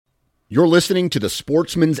You're listening to the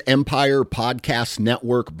Sportsman's Empire Podcast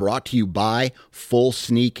Network, brought to you by Full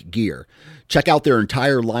Sneak Gear. Check out their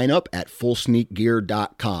entire lineup at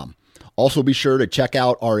fullsneakgear.com. Also be sure to check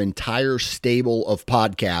out our entire stable of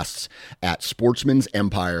podcasts at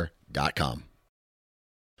sportsmansempire.com.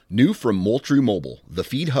 New from Moultrie Mobile, the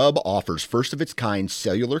Feed Hub offers first-of-its-kind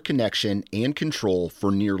cellular connection and control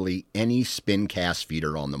for nearly any spin cast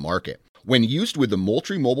feeder on the market. When used with the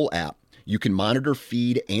Moultrie Mobile app, you can monitor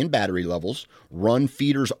feed and battery levels, run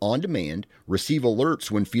feeders on demand, receive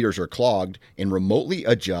alerts when feeders are clogged, and remotely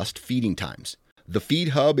adjust feeding times. The Feed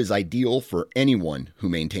Hub is ideal for anyone who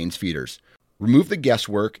maintains feeders. Remove the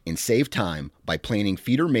guesswork and save time by planning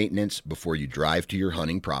feeder maintenance before you drive to your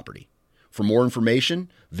hunting property. For more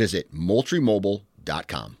information, visit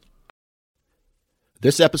MoultrieMobile.com.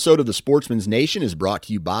 This episode of the Sportsman's Nation is brought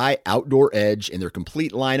to you by Outdoor Edge and their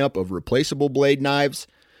complete lineup of replaceable blade knives,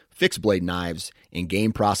 fixed blade knives, and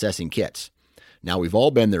game processing kits. Now, we've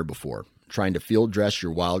all been there before, trying to field dress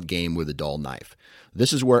your wild game with a dull knife.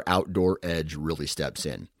 This is where Outdoor Edge really steps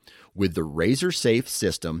in. With the Razor Safe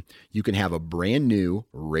system, you can have a brand new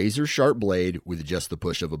razor sharp blade with just the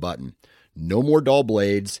push of a button. No more dull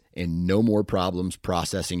blades and no more problems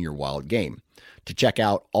processing your wild game. To check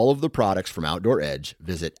out all of the products from Outdoor Edge,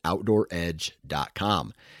 visit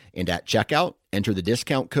OutdoorEdge.com. And at checkout, enter the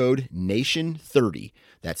discount code NATION30.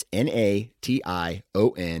 That's NATION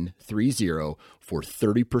 30 for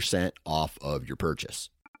 30% off of your purchase.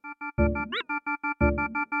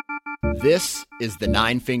 This is the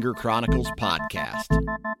Nine Finger Chronicles podcast,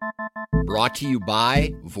 brought to you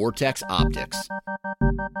by Vortex Optics.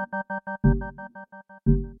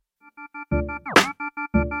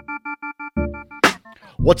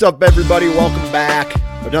 What's up, everybody? Welcome back.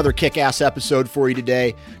 Another kick-ass episode for you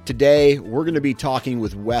today. Today, we're going to be talking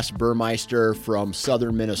with Wes Burmeister from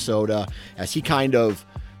Southern Minnesota as he kind of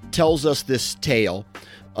tells us this tale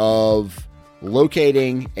of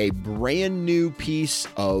locating a brand new piece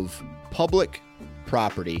of public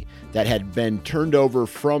property that had been turned over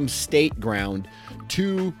from state ground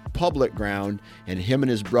to public ground, and him and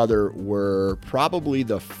his brother were probably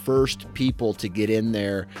the first people to get in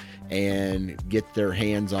there and get their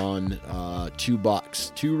hands on two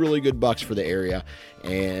really good bucks for the area.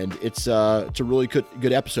 And it's a really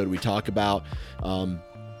good episode. We talk about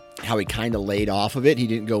how he kind of laid off of it. He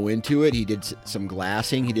didn't go into it. He did some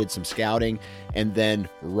glassing. He did some scouting. And then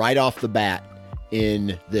right off the bat,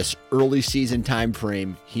 in this early season time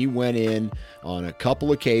frame, he went in on a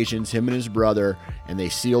couple occasions, him and his brother, and they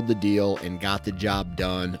sealed the deal and got the job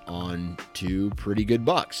done on two pretty good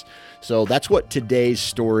bucks. So that's what today's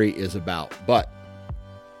story is about. But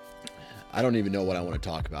I don't even know what I want to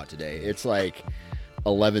talk about today. It's like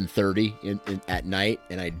 11:30 at night,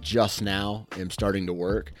 and I just now am starting to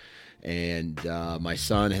work. And my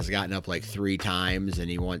son has gotten up like 3 times, and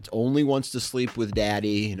he only wants to sleep with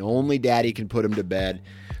daddy, and only daddy can put him to bed.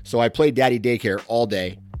 So I play daddy daycare all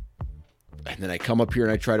day, and then I come up here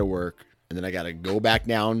and I try to work, and then I got to go back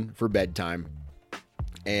down for bedtime.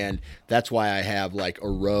 And that's why I have like a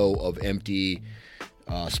row of empty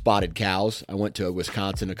spotted cows. I went to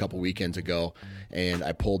Wisconsin a couple weekends ago, and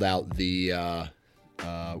I pulled out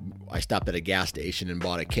I stopped at a gas station and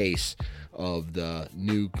bought a case of the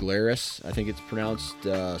new Glarus, I think it's pronounced,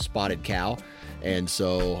 spotted cow. And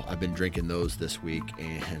so I've been drinking those this week,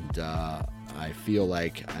 and I feel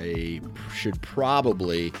like I should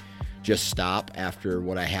probably just stop after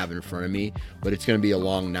what I have in front of me, but it's going to be a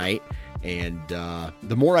long night. And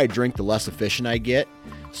the more I drink, the less efficient I get.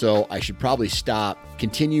 So I should probably stop,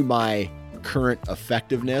 continue my current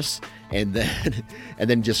effectiveness, and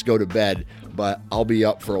then just go to bed. But I'll be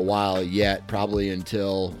up for a while yet, probably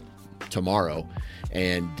until tomorrow,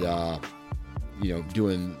 and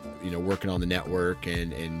working on the network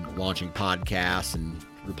and launching podcasts and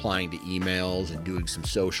replying to emails and doing some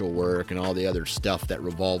social work and all the other stuff that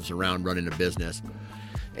revolves around running a business.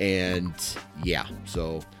 And yeah,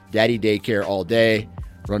 so daddy daycare all day,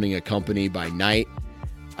 running a company by night.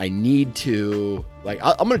 I need to,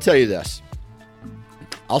 I'm going to tell you this.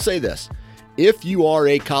 I'll say this. If you are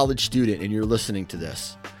a college student and you're listening to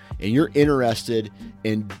this and you're interested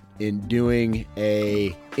in doing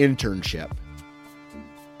a internship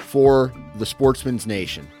for the Sportsman's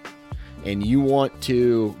Nation, and you want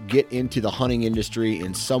to get into the hunting industry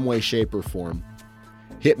in some way, shape, or form,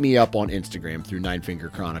 hit me up on Instagram through Nine Finger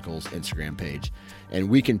Chronicles Instagram page, and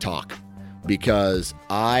we can talk, because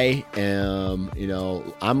I am,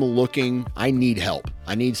 I need help.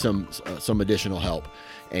 I need some additional help.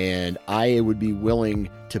 And I would be willing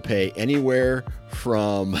to pay anywhere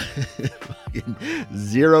from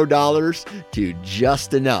 $0 to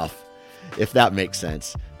just enough if that makes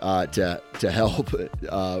sense, to help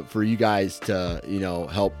for you guys to,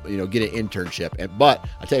 help, get an internship. But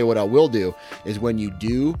I'll tell you what I will do is when you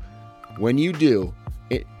do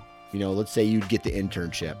it, let's say you'd get the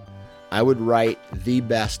internship, I would write the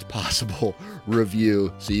best possible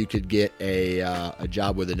review so you could get a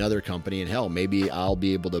job with another company. And hell, maybe I'll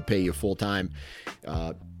be able to pay you full time,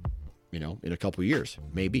 in a couple of years.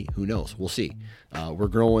 Maybe. Who knows? We'll see. We're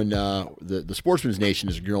growing. The Sportsman's Nation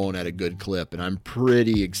is growing at a good clip, and I'm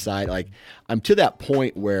pretty excited. Like, I'm to that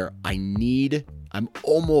point where I'm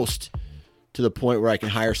almost to the point where I can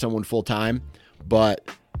hire someone full time, but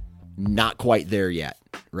not quite there yet.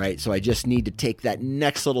 Right. So I just need to take that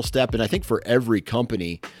next little step. And I think for every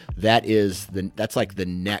company, that's the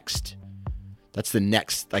next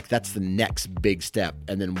big step.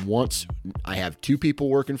 And then once I have 2 people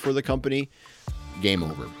working for the company, game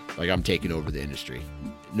over. Like, I'm taking over the industry.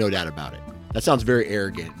 No doubt about it. That sounds very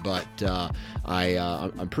arrogant, but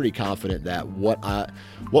I'm pretty confident that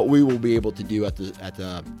what we will be able to do at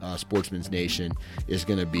the Sportsman's Nation is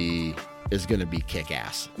going to be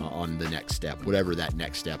kick-ass on the next step, whatever that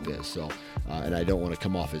next step is. So, and I don't want to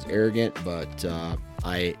come off as arrogant, but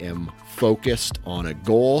I am focused on a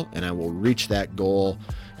goal, and I will reach that goal,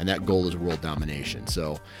 and that goal is world domination.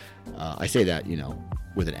 So I say that,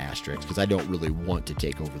 with an asterisk, because I don't really want to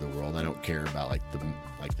take over the world. I don't care about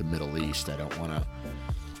the Middle East. I don't want to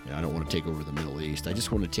take over the Middle East. I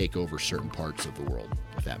just want to take over certain parts of the world,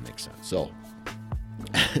 if that makes sense. So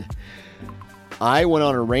I went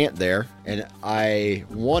on a rant there, and I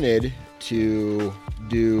wanted to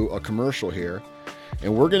do a commercial here,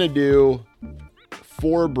 and we're going to do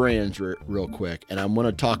 4 brands real quick, and I'm going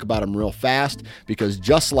to talk about them real fast because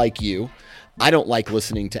just like you, I don't like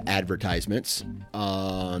listening to advertisements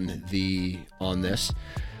on this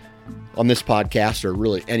podcast, or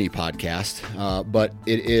really any podcast, but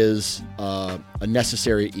it is a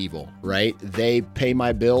necessary evil, right? They pay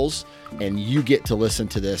my bills, and you get to listen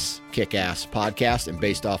to this kick-ass podcast, and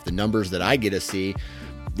based off the numbers that I get to see,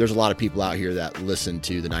 there's a lot of people out here that listen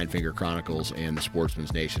to the Nine Finger Chronicles and the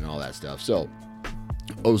Sportsman's Nation and all that stuff. So,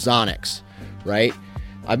 Ozonics, right?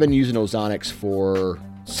 I've been using Ozonics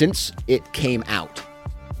since it came out.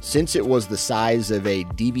 Since it was the size of a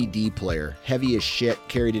DVD player, heavy as shit,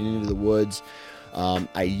 carried it into the woods.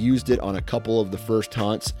 I used it on a couple of the first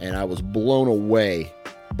hunts, and I was blown away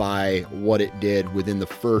by what it did within the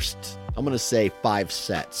first, I'm going to say 5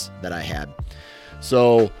 sets that I had.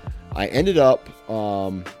 So I ended up,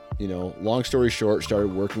 long story short,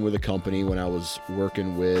 started working with a company when I was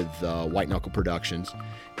working with White Knuckle Productions,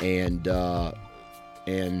 and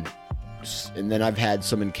then I've had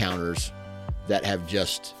some encounters that have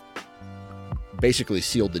just basically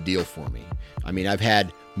sealed the deal for me. I mean, I've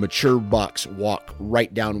had mature bucks walk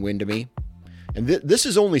right downwind of me, and this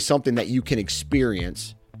is only something that you can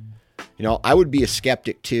experience. I would be a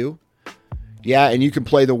skeptic too. Yeah, and you can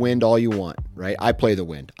play the wind all you want, right? I play the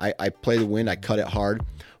wind. I play the wind. I cut it hard,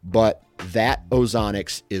 but that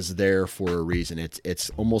Ozonics is there for a reason.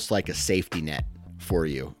 It's almost like a safety net for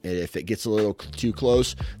you. And if it gets a little too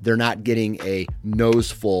close, they're not getting a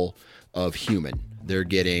nose full of human. They're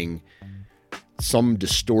getting some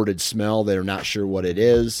distorted smell. They're not sure what it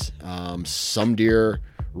is. Some deer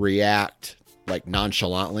react like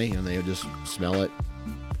nonchalantly and they just smell it.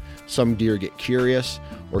 Some deer get curious,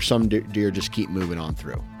 or some deer just keep moving on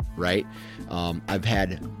through, right? I've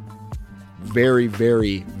had very,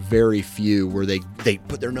 very, very few where they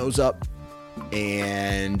put their nose up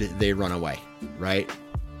and they run away, right?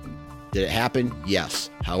 Did it happen? Yes.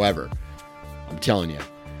 However, I'm telling you,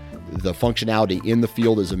 the functionality in the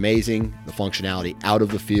field is amazing. The functionality out of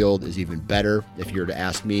the field is even better. If you were to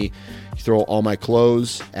ask me, you throw all my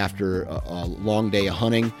clothes after a long day of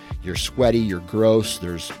hunting, you're sweaty, you're gross,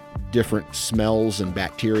 there's different smells and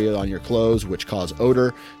bacteria on your clothes which cause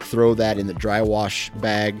odor. Throw that in the dry wash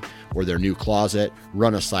bag or their new closet,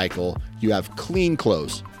 run a cycle. You have clean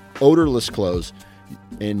clothes, odorless clothes,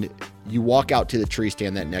 and you walk out to the tree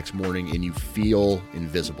stand that next morning and you feel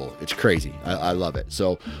invisible. It's crazy. I love it.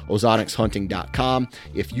 So ozonicshunting.com.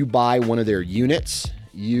 If you buy one of their units,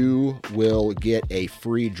 you will get a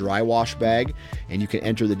free dry wash bag, and you can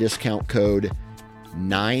enter the discount code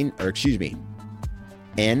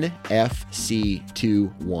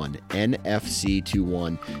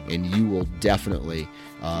NFC21, and you will definitely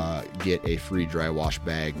get a free dry wash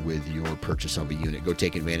bag with your purchase of a unit. Go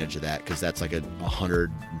take advantage of that, because that's like a $150,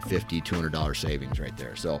 $200 savings right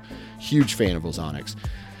there. So huge fan of Ozonics.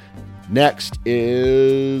 Next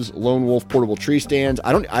is Lone Wolf portable tree stands.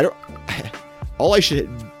 I don't all I should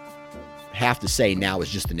have to say now is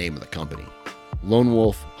just the name of the company,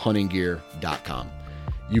 lonewolfhuntinggear.com.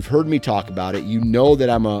 You've heard me talk about it. You know that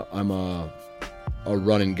I'm a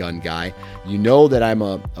run and gun guy. You know that I'm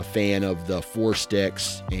a fan of the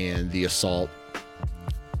 4-sticks and the assault.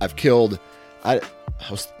 I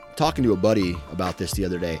was talking to a buddy about this the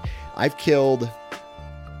other day. I've killed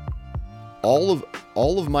all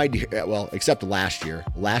of my deer, well, except last year.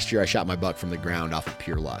 Last year I shot my buck from the ground off of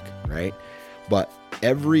pure luck, right? But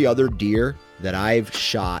every other deer that I've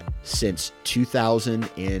shot since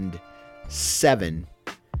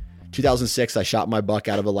 2006, I shot my buck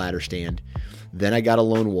out of a ladder stand. Then I got a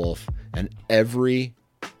lone wolf, and every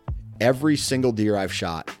single deer I've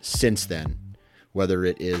shot since then, whether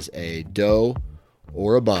it is a doe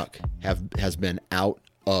or a buck, has been out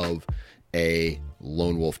of a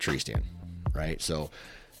lone wolf tree stand, right? So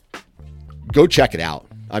go check it out.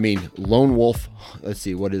 I mean, Lone Wolf, let's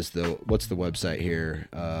see, what's the website here?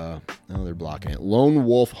 Oh, they're blocking it.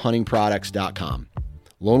 LoneWolfHuntingProducts.com.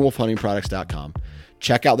 LoneWolfHuntingProducts.com.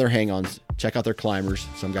 Check out their hang-ons. Check out their climbers.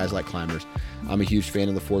 Some guys like climbers. I'm a huge fan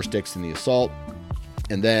of the 4-sticks and the assault.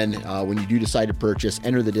 And then when you do decide to purchase,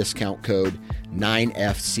 enter the discount code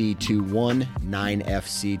 9FC21,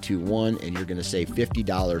 9FC21, and you're going to save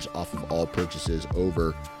 $50 off of all purchases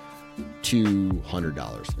over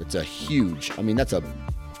 $200. It's a huge, I mean, that's a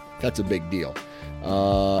big deal.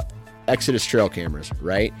 Exodus trail cameras,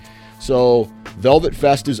 right? So Velvet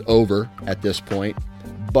Fest is over at this point,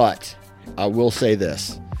 but I will say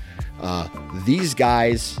this. These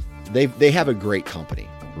guys, they have a great company,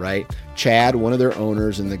 right? Chad, one of their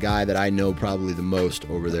owners, and the guy that I know probably the most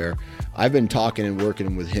over there, I've been talking and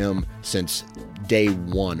working with him since day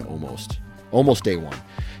one, almost day one.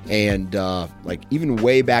 And like even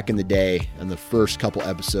way back in the day, in the first couple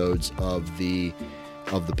episodes of the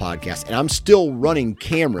podcast, and I'm still running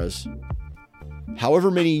cameras.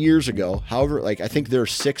 However many years ago, I think they're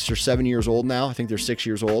 6 or 7 years old now. I think they're 6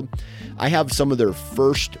 years old. I have some of their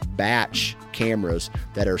first batch cameras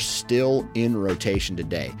that are still in rotation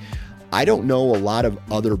today. I don't know a lot of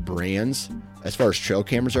other brands, as far as trail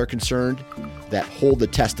cameras are concerned, that hold the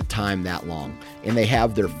test of time that long. And they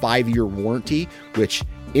have their 5-year warranty, which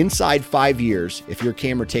inside 5 years, if your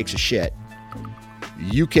camera takes a shit,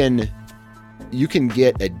 you can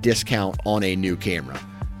get a discount on a new camera,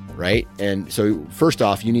 right? And so first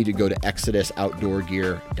off, you need to go to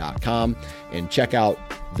ExodusOutdoorGear.com and check out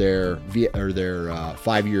their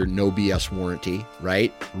 5-year no BS warranty,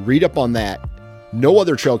 right? Read up on that. No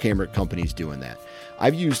other trail camera company is doing that.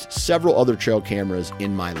 I've used several other trail cameras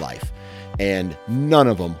in my life, and none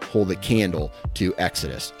of them hold a candle to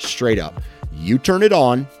Exodus. Straight up. You turn it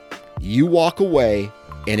on, you walk away,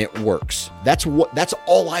 and it works. That's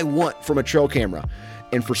all I want from a trail camera.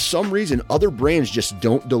 And for some reason, other brands just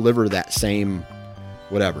don't deliver that same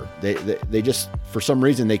whatever. They just, for some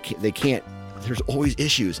reason, they can't. There's always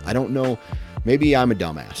issues. I don't know. Maybe I'm a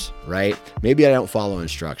dumbass, right? Maybe I don't follow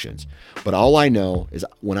instructions. But all I know is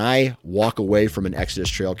when I walk away from an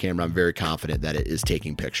Exodus trail camera, I'm very confident that it is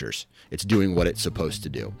taking pictures. It's doing what it's supposed to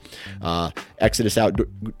do.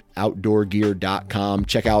 ExodusOutdoorGear.com.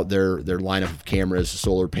 Check out their lineup of cameras,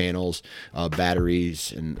 solar panels,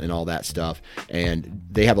 batteries, and all that stuff. And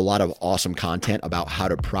they have a lot of awesome content about how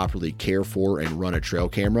to properly care for and run a trail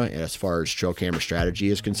camera as far as trail camera strategy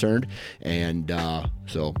is concerned. And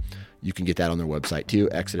so you can get that on their website too,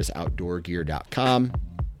 ExodusOutdoorGear.com.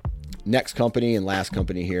 Next company and last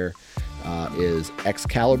company here is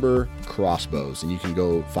Excalibur Crossbows. And you can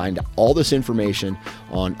go find all this information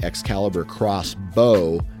on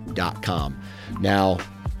ExcaliburCrossbow.com. Now,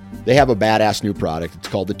 they have a badass new product. It's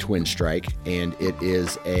called the Twin Strike, and it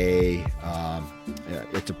is a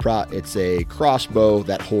crossbow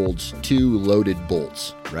that holds 2 loaded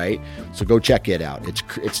bolts, right? So go check it out.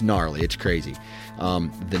 It's gnarly. It's crazy.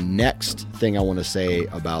 The next thing I want to say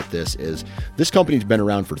about this is this company's been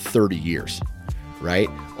around for 30 years, right?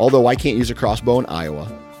 Although I can't use a crossbow in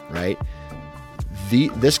Iowa, right?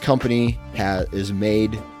 This company is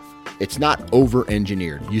made. It's not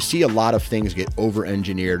over-engineered. You see a lot of things get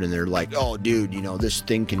over-engineered, and they're like, oh, dude, this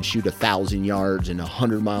thing can shoot 1,000 yards and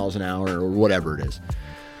 100 miles an hour or whatever it is.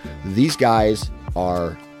 These guys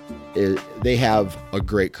they have a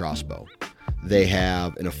great crossbow. They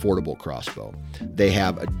have an affordable crossbow. They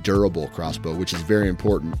have a durable crossbow, which is very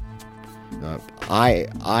important.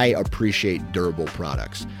 I appreciate durable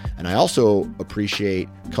products, and I also appreciate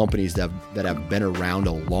companies that have been around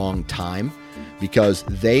a long time, because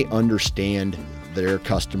they understand their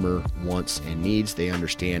customer wants and needs. They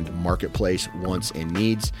understand marketplace wants and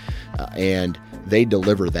needs, and they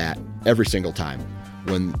deliver that every single time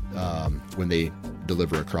when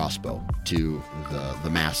deliver a crossbow to the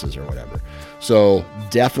masses or whatever. So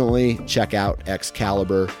definitely check out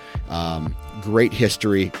Excalibur. Great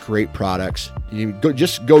history, great products.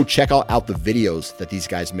 Just go check out the videos that these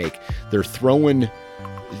guys make. They're throwing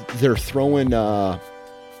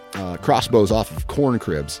crossbows off of corn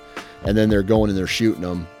cribs, and then they're going and they're shooting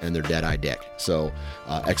them, and they're dead-eye dick. So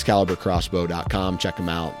ExcaliburCrossbow.com, check them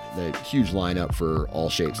out. The huge lineup for all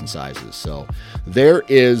shapes and sizes. So there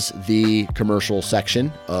is the commercial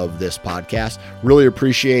section of this podcast. Really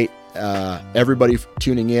appreciate everybody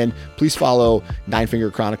tuning in. Please follow Nine Finger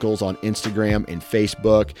Chronicles on Instagram and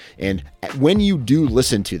Facebook. And when you do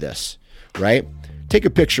listen to this, right, take a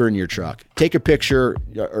picture in your truck, take a picture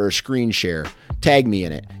or a screen share, tag me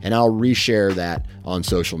in it, and I'll reshare that on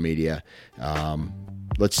social media.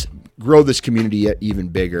 Let's grow this community even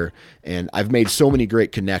bigger. And I've made so many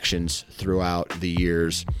great connections throughout the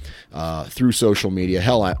years through social media.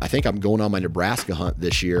 Hell, I think I'm going on my Nebraska hunt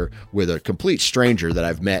this year with a complete stranger that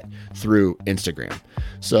I've met through Instagram.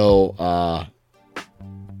 So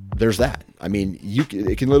there's that. I mean,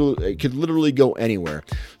 it could literally go anywhere.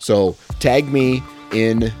 So tag me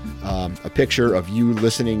in a picture of you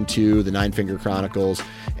listening to the Nine Finger Chronicles,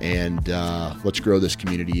 and let's grow this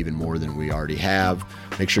community even more than we already have.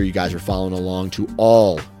 Make sure you guys are following along to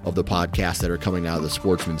all of the podcasts that are coming out of the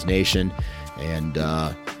Sportsman's Nation. And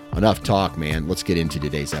enough talk, man. Let's get into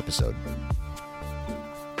today's episode.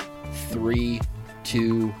 3,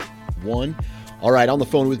 2, 1. All right, on the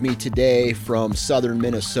phone with me today from southern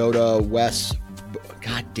Minnesota, Wes.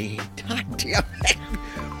 God damn it.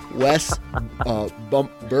 Wes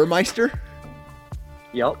Burmeister?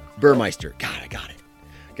 Yep. Burmeister. God, I got it.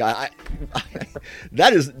 God,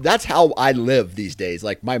 that's how I live these days.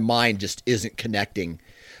 Like, my mind just isn't connecting.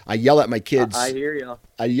 I yell at my kids. I hear you.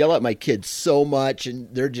 I yell at my kids so much,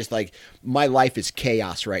 and they're just like, my life is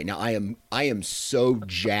chaos right now. I am so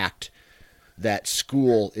jacked that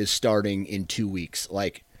school is starting in 2 weeks.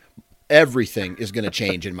 Like, everything is going to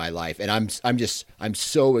change in my life, and I'm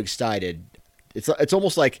so excited. It's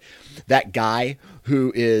almost like that guy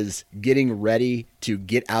who is getting ready to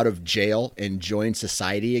get out of jail and join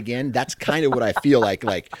society again. That's kind of what I feel like.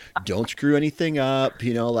 Like, don't screw anything up.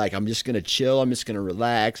 Like, I'm just going to chill. I'm just going to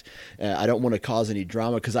relax. I don't want to cause any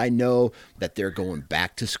drama because I know that they're going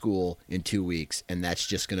back to school in 2 weeks, and that's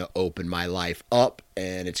just going to open my life up,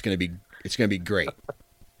 and it's going to be great.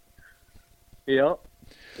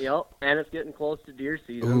 Yep, and it's getting close to deer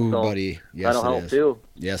season. Ooh, so buddy. Yes, that'll help too.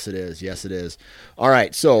 Yes, it is. Yes, it is. All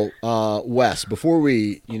right, so Wes, before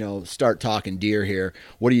we start talking deer here,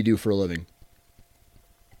 what do you do for a living?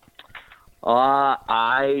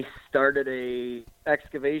 I started a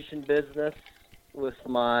excavation business with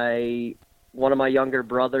one of my younger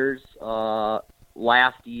brothers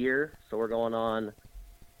last year. So we're going on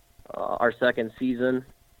our second season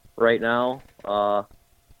right now,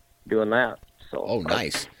 doing that. So oh,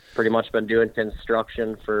 nice. I've pretty much been doing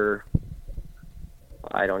construction for,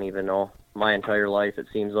 I don't even know, my entire life, it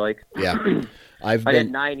seems like. Yeah. I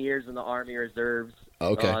did 9 years in the Army Reserves.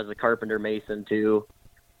 Okay. As a carpenter mason too.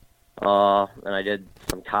 And I did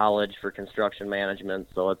some college for construction management.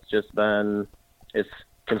 So it's just been, it's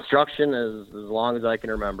construction as long as I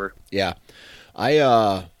can remember. Yeah.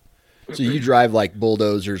 So you drive like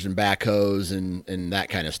bulldozers and backhoes and that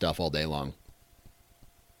kind of stuff all day long.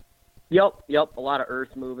 Yep. A lot of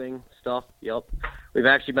earth moving stuff. Yep. We've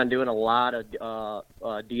actually been doing a lot of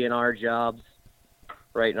DNR jobs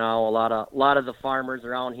right now. A lot of the farmers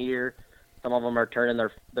around here, some of them are turning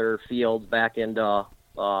their fields back into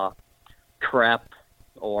crep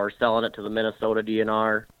or selling it to the Minnesota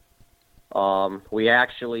DNR. We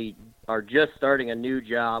actually are just starting a new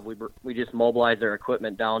job. We just mobilized our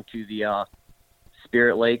equipment down to the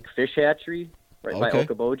Spirit Lake Fish Hatchery right by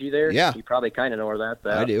Okoboji there. Yeah. You probably kind of know where that's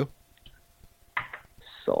at. I do.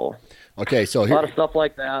 So okay, so a lot of stuff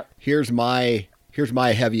like that. Here's my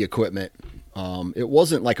heavy equipment. It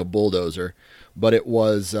wasn't like a bulldozer, but it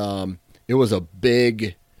was a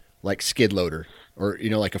big like skid loader or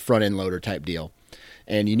like a front end loader type deal.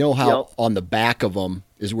 And you know how on the back of them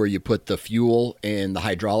is where you put the fuel and the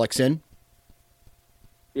hydraulics in?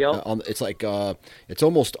 Yep. It's like it's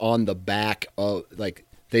almost on the back of like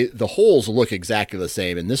the holes look exactly the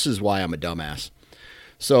same, and this is why I'm a dumbass.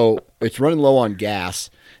 So it's running low on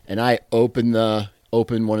gas, and I open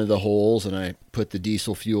one of the holes, and I put the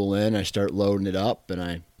diesel fuel in. I start loading it up, and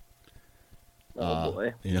I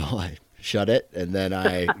shut it, and then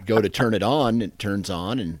I go to turn it on. It turns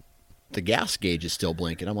on, and the gas gauge is still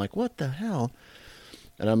blinking. I'm like, what the hell?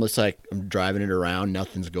 And I'm just like, I'm driving it around.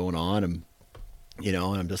 Nothing's going on. And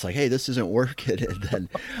I'm just like, hey, this isn't working. And then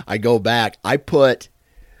I go back. I put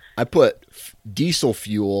I put diesel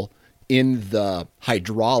fuel in the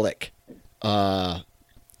hydraulic area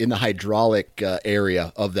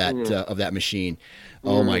of that machine.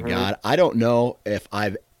 Oh my God. I don't know if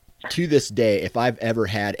to this day, if I've ever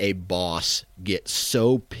had a boss get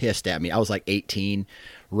so pissed at me. I was like 18,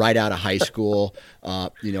 right out of high school.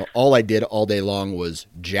 All I did all day long was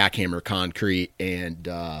jackhammer concrete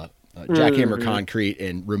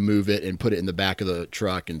and remove it and put it in the back of the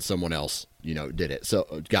truck, and someone else, did it.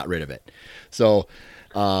 So got rid of it. So,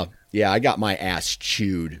 I got my ass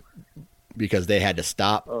chewed because they had to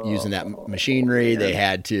stop using that machinery. They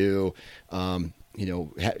had to,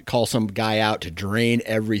 call some guy out to drain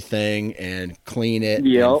everything and clean it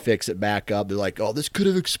and fix it back up. They're like, oh, this could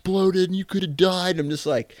have exploded and you could have died. I'm just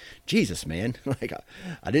like, Jesus, man. Like,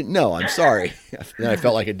 I didn't know. I'm sorry. Then I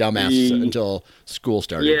felt like a dumbass until school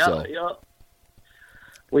started.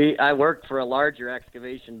 I worked for a larger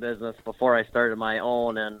excavation business before I started my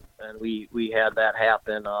own, and we had that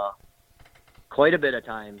happen quite a bit of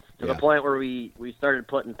times, to the point where we started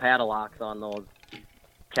putting padlocks on those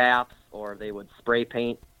caps, or they would spray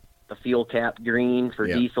paint the fuel cap green for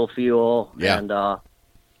diesel fuel. And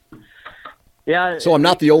so I'm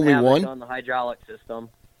not the only one on the hydraulic system.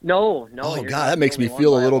 No. Oh God, that makes me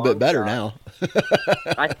feel a little bit better now.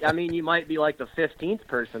 I mean, you might be like the 15th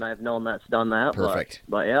person I've known that's done that. Perfect.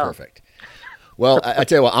 But yeah. Perfect. Well, I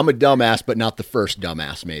tell you what, I'm a dumbass, but not the first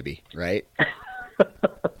dumbass, maybe, right?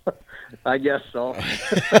 I guess so.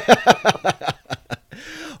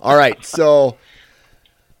 All right, so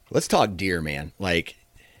let's talk deer, man. Like,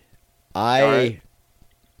 I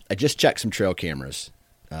just checked some trail cameras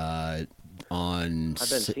on. I've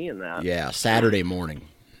been seeing that. Yeah, Saturday morning,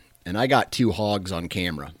 and I got 2 hogs on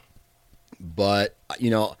camera. But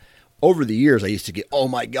over the years, I used to get, oh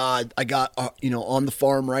my God, I got on the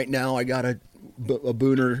farm right now, I got a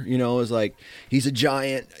booner. Is like, he's a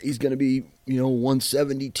giant. He's gonna be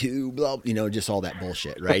 172. Blah. Just all that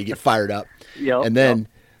bullshit, right? You get fired up, and then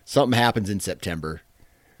something happens in September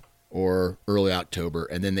or early October,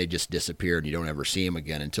 and then they just disappear, and you don't ever see them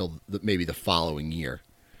again until maybe the following year,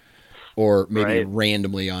 or maybe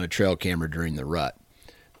randomly on a trail camera during the rut.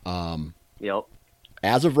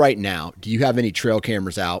 As of right now, do you have any trail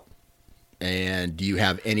cameras out, and do you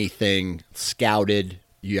have anything scouted?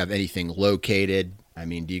 Do you have anything located? I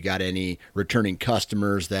mean, do you got any returning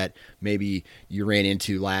customers that maybe you ran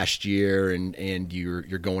into last year and you're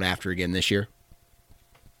going after again this year?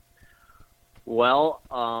 Well,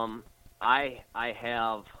 I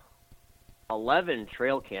have 11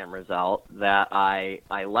 trail cameras out that I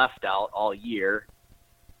left out all year.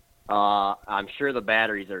 I'm sure the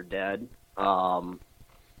batteries are dead.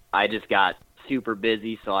 I just got super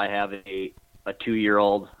busy, so I have a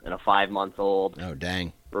 2-year-old and a 5-month-old. Oh,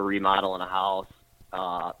 dang. We're remodeling a house.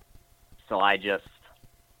 So I just,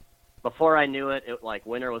 before I knew it, like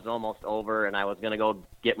winter was almost over, and I was going to go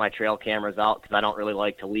get my trail cameras out because I don't really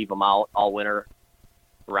like to leave them out all winter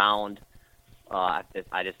round. I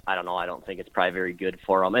don't know. I don't think it's probably very good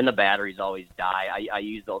for them. And the batteries always die. I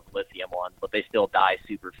use those lithium ones, but they still die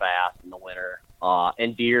super fast in the winter.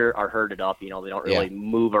 And deer are herded up. They don't really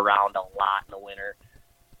move around a lot in the winter.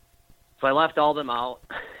 So I left all them out.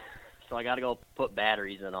 So I got to go put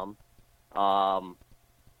batteries in them.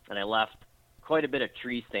 And I left quite a bit of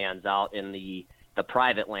tree stands out in the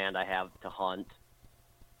private land I have to hunt.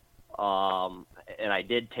 And I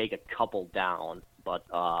did take a couple down, but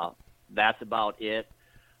that's about it.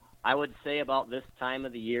 I would say about this time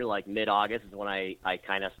of the year, like mid-August, is when I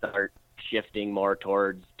kind of start shifting more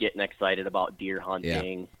towards getting excited about deer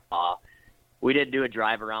hunting. Yeah. We did do a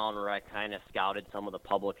drive around where I kind of scouted some of the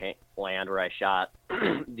public land where I shot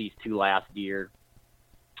these 2 last deer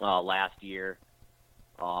last year.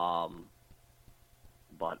 But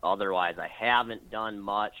otherwise, I haven't done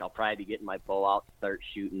much. I'll probably be getting my bow out to start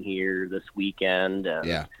shooting here this weekend.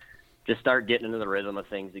 And just start getting into the rhythm of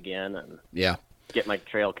things again, and get my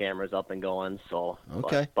trail cameras up and going. So,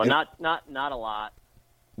 okay, but not a lot.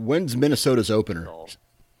 When's Minnesota's opener? So,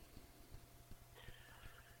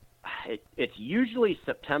 it's usually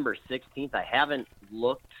September 16th. I haven't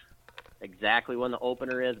looked exactly when the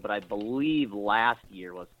opener is, but I believe last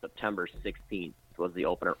year was September 16th was the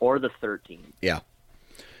opener, or the 13th. Yeah.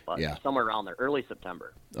 But somewhere around there, early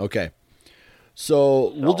September. Okay.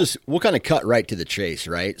 So we'll kind of cut right to the chase,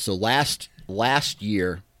 right? So last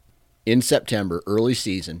year in September, early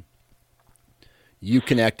season, you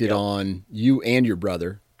connected on, you and your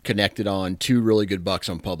brother connected on 2 really good bucks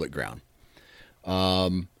on public ground.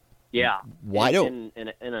 Why don't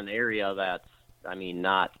in an area that's, I mean,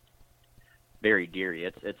 not very deery.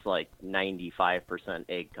 It's like 95%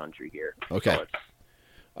 egg country here. Okay. So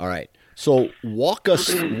All right. So walk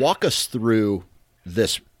us through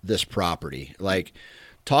this property. Like,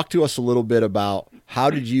 talk to us a little bit about how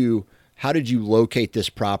did you locate this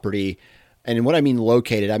property, and what I mean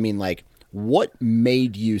located, I mean like what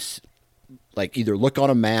made you like either look on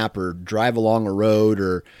a map or drive along a road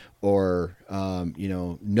or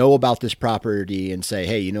know about this property and say,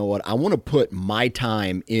 hey, you know what, I want to put my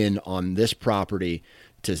time in on this property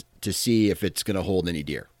to see if it's going to hold any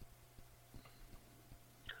deer.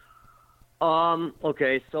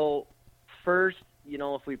 Okay, so first,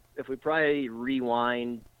 if we probably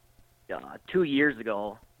rewind 2 years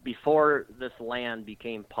ago, before this land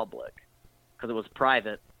became public, because it was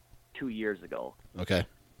private 2 years ago. Okay.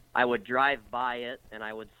 I would drive by it and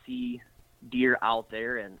I would see deer out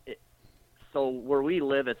there, and so where we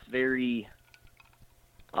live, it's very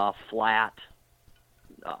flat,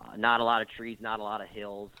 not a lot of trees, not a lot of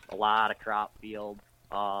hills, a lot of crop fields.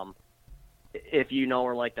 If you know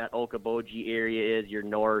where like that Okoboji area is, you're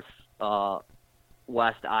north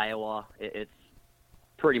west Iowa, it's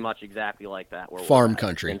pretty much exactly like that. Where farm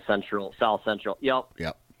country in south central.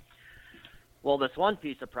 Yep. Well, this one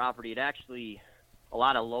piece of property, it actually, a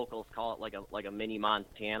lot of locals call it like a mini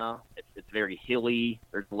Montana. It's very hilly.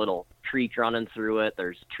 There's a little creek running through it.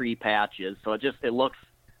 There's tree patches, so it looks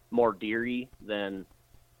more deery than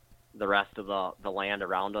the rest of the land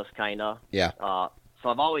around us, kind of. Yeah. So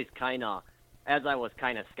I've always as I was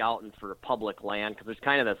kind of scouting for public land, because there's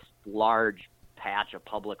kind of this large patch of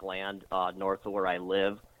public land north of where I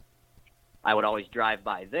live, I would always drive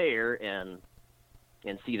by there and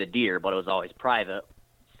see the deer, but it was always private.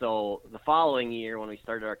 So the following year, when we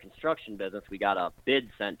started our construction business, we got a bid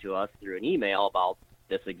sent to us through an email about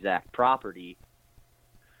this exact property,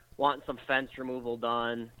 wanting some fence removal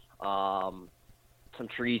done, some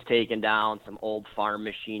trees taken down, some old farm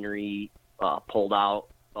machinery pulled out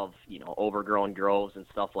of overgrown groves and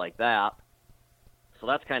stuff like that. So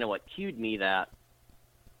that's kind of what cued me that,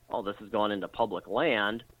 this is going into public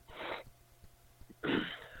land.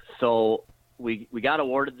 So we got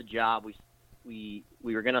awarded the job. We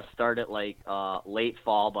were going to start it like late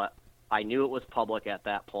fall, but I knew it was public at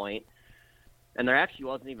that point. And there actually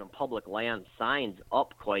wasn't even public land signs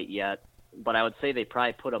up quite yet, but I would say they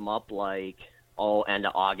probably put them up like end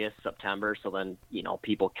of August, September. So then,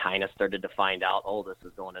 people kind of started to find out, this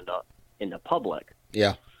is going into public.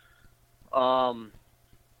 Yeah.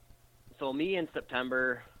 So me in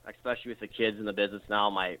September, especially with the kids in the business now,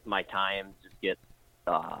 my time just gets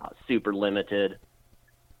super limited.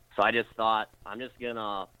 So I just thought, I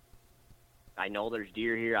know there's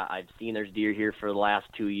deer here. I've seen there's deer here for the last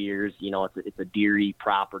 2 years. It's a deery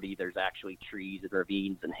property. There's actually trees and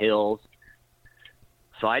ravines and hills.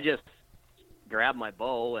 So I just grabbed my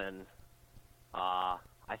bow and I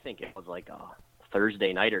think it was like a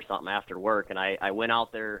Thursday night or something after work, and I went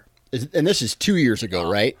out there. And this is 2 years ago,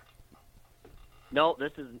 right? No,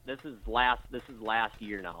 this is last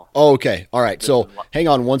year now. Oh, okay. All right. So hang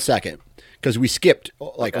on one second, because we skipped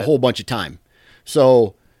a whole bunch of time.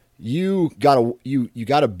 So you got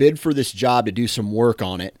a bid for this job to do some work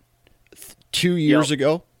on it 2 years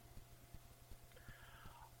ago?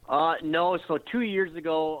 No. So 2 years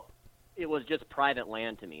ago, it was just private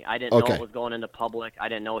land to me. I didn't know it was going into public. I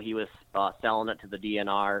didn't know he was selling it to the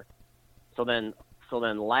DNR. So then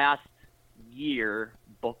last year,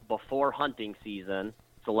 before hunting season,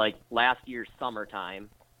 so like last year's summertime,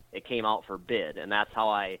 it came out for bid, and that's how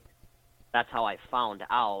I found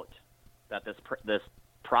out that this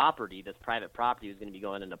private property was going to be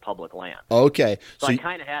going into public land. Okay. So I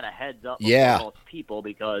kind of had a heads up yeah. with most people,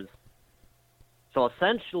 because so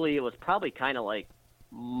essentially it was probably kind of like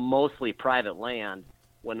mostly private land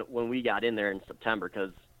when we got in there in September,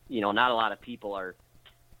 because not a lot of people are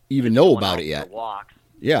even know about it yet. Walks.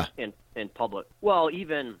 Yeah. In public. Well,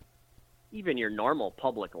 even your normal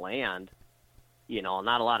public land,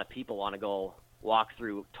 not a lot of people want to go walk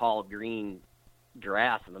through tall green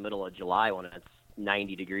grass in the middle of July when it's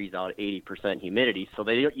 90 degrees out, 80% humidity. So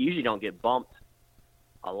they usually don't get bumped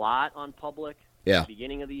a lot on public at the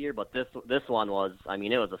beginning of the year. But this one was,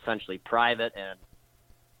 it was essentially private,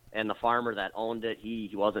 and the farmer that owned it,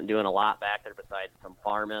 he wasn't doing a lot back there besides some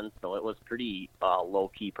farming. So it was pretty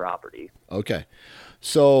low-key property. Okay.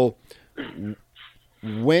 So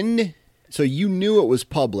so you knew it was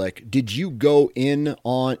public. Did you go in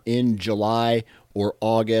July or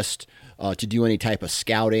August to do any type of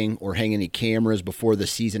scouting or hang any cameras before the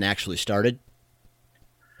season actually started?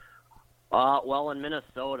 Well, in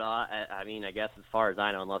Minnesota, I guess as far as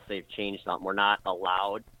I know, unless they've changed something, we're not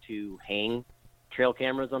allowed to hang trail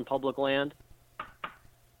cameras on public land.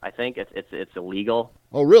 I think it's illegal.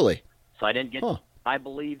 Oh, really? So I didn't get. Huh. I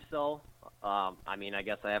believe so. I mean, I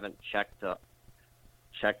guess I haven't checked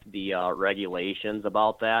the regulations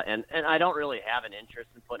about that, and I don't really have an interest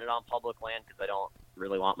in putting it on public land because I don't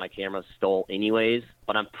really want my cameras stole anyways.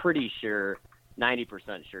 But I'm pretty sure,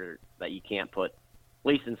 90% sure, that you can't put, at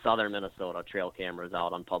least in southern Minnesota, trail cameras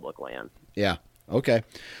out on public land. Yeah. Okay.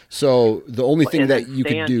 So the only thing that you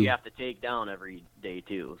could do, you have to take down every day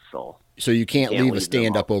too. So you can't leave a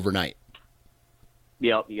stand up overnight.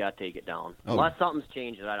 Yep, you got to take it down. Oh. Unless something's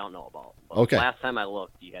changed that I don't know about. But okay. Last time I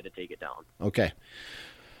looked, you had to take it down. Okay.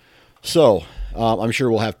 So I'm sure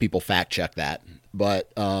we'll have people fact check that,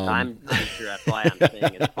 but I'm sure that's why I'm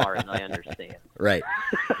saying as far as I understand. Right.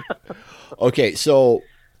 Okay. So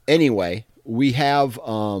anyway, we have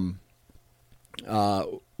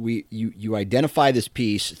you identify this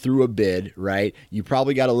piece through a bid, right? You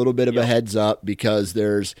probably got a little bit of a heads up because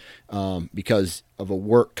there's because of a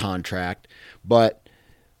work contract, but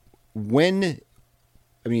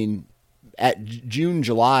at June,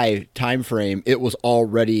 July timeframe, it was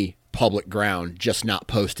already public ground, just not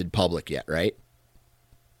posted public yet, right?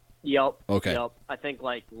 Yep. Okay. Yep. I think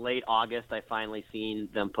like late August, I finally seen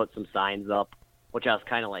them put some signs up, which I was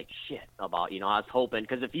kind of like shit about. I was hoping,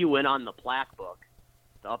 because if you went on the plaque book,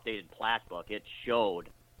 the updated plaque book, it showed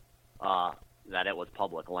that it was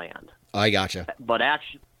public land. I gotcha. But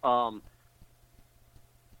actually, I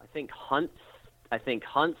think Hunt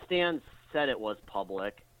Stand said it was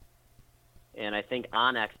public, and I think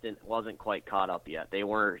Onyx wasn't quite caught up yet. They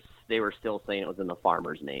were still saying it was in the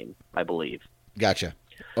farmer's name, I believe. Gotcha.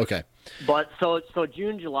 Okay. But so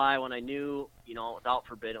June, July, when I knew, without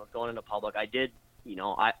forbid, it was going into public, I did,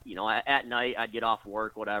 at night I'd get off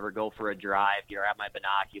work, whatever, go for a drive, grab my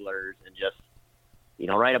binoculars, and just,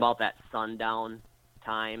 right about that sundown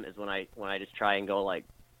time is when I just try and go like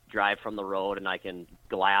drive from the road, and I can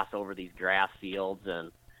glass over these grass fields,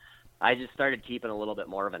 and I just started keeping a little bit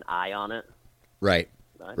more of an eye on it. Right.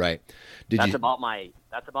 Right. That's about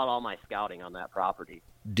all my scouting on that property.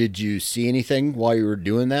 Did you see anything while you were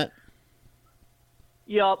doing that?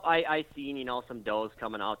 Yep, I seen, some does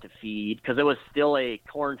coming out to feed, because it was still a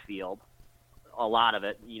cornfield, a lot of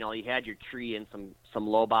it. You had your tree and some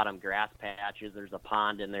low-bottom grass patches. There's a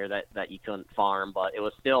pond in there that you couldn't farm, but it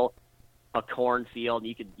was still a cornfield.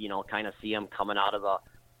 You could, kind of see them coming out of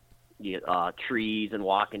the trees and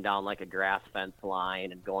walking down like a grass fence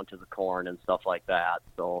line and going to the corn and stuff like that.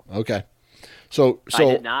 So okay, so I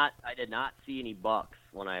did not see any bucks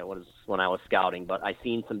when I was scouting, but I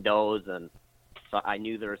seen some does, and so I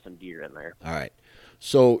knew there were some deer in there. All right.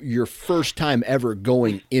 So your first time ever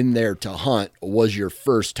going in there to hunt was your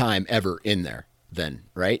first time ever in there then,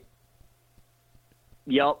 right?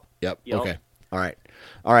 Yep. Okay. All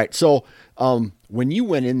right. So when you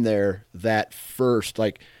went in there that first,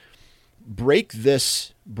 like, break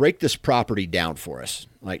this property down for us.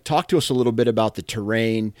 Like, talk to us a little bit about the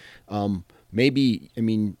terrain.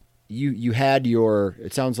 You had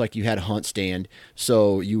it sounds like you had a Hunt Stand,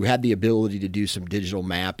 so you had the ability to do some digital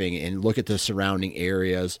mapping and look at the surrounding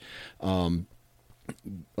areas.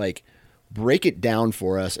 Like, break it down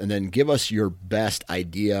for us and then give us your best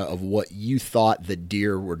idea of what you thought the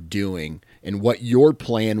deer were doing and what your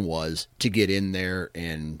plan was to get in there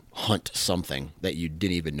and hunt something that you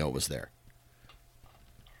didn't even know was there.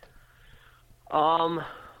 So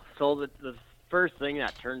the first thing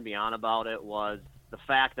that turned me on about it was the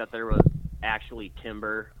fact that there was actually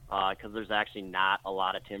timber, because there's actually not a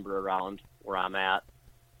lot of timber around where I'm at.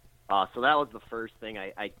 So that was the first thing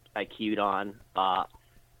I cued on.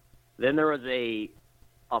 Then there was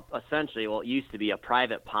essentially, it used to be a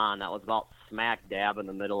private pond that was about smack dab in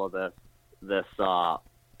the middle of this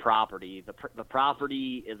property. The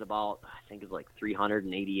property is about, I think it's like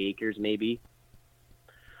 380 acres maybe.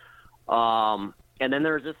 And then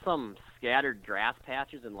there was just some scattered grass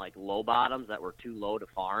patches and like low bottoms that were too low to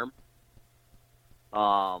farm.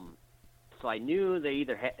 So I knew they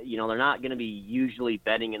either they're not going to be usually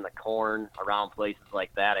bedding in the corn around places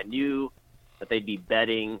like that. I knew that they'd be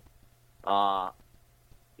bedding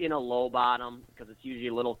in a low bottom because it's usually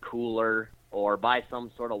a little cooler, or by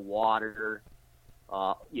some sort of water,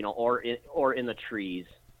 or in the trees.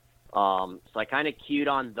 So I kind of cued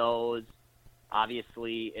on those.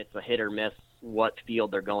 Obviously, it's a hit or miss what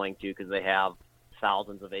field they're going to, because they have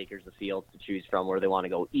thousands of acres of fields to choose from where they want to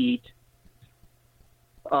go eat.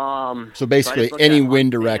 So basically, any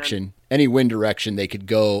wind direction they could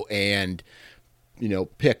go and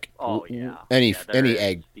pick. Any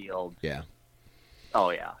egg field. Yeah.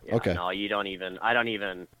 Oh yeah. Okay. No, I don't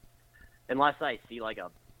even, unless I see like a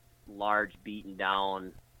large beaten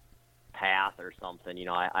down path or something.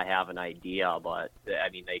 I have an idea, but I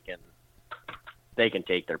mean they can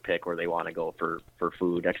take their pick where they want to go for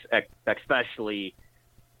food, especially,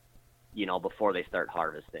 before they start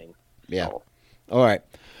harvesting. Yeah. So, all right.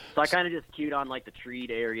 So I kind of just cued on like the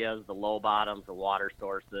treed areas, the low bottoms, the water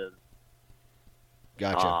sources.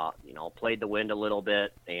 Gotcha. Played the wind a little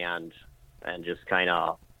bit and just kind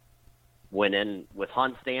of went in with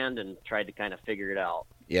hunt stand and tried to kind of figure it out.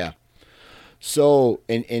 Yeah. So,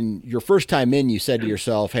 and your first time in, you said to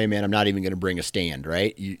yourself, "Hey, man, I'm not even going to bring a stand."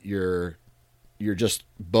 Right? You're just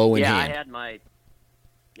bow in hand. I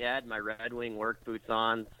had my Red Wing work boots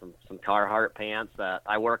on, some Carhartt pants that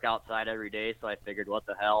I work outside every day, so I figured, what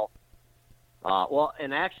the hell.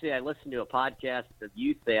 And actually, I listened to a podcast of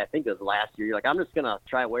you say, I think it was last year, you're like, I'm just going to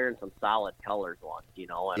try wearing some solid colors once,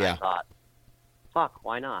 and I thought, fuck,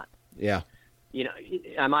 why not? Yeah.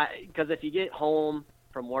 Because if you get home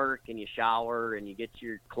from work and you shower and you get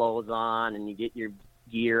your clothes on and you get your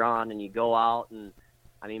gear on and you go out, and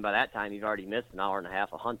by that time you've already missed an hour and a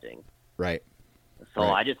half of hunting. Right. So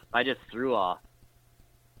right. I just threw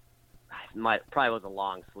probably was a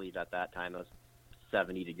long sleeve at that time. It was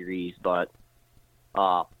 70 degrees, but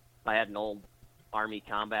I had an old Army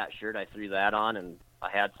combat shirt. I threw that on, and I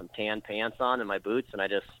had some tan pants on and my boots, and I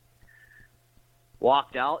just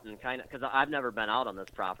walked out and kind of, because I've never been out on this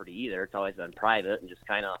property either. It's always been private, and just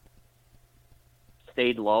kind of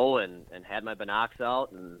stayed low and had my binocs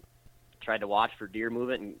out and tried to watch for deer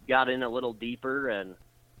movement and got in a little deeper, and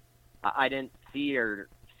I didn't see or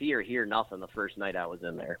hear nothing the first night I was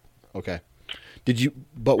in there. Okay.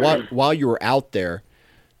 But while you were out there,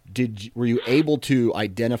 were you able to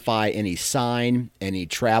identify any sign, any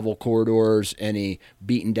travel corridors, any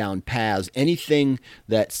beaten down paths, anything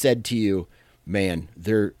that said to you, man,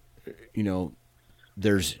 there's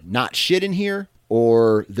not shit in here,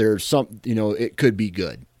 or there's some, it could be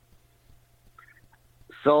good?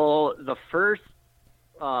 So the first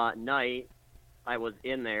night I was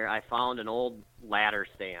in there, I found an old ladder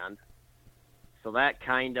stand. So that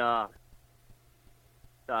kind of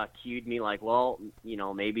cued me like, well,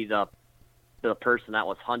 maybe the person that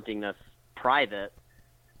was hunting this private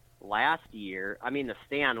last year, the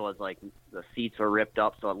stand was like, the seats were ripped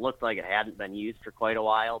up, so it looked like it hadn't been used for quite a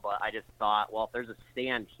while. But I just thought, well, if there's a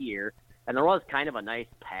stand here, and there was kind of a nice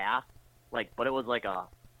path, but it was like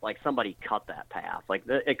somebody cut that path. Like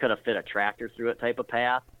it could have fit a tractor through it type of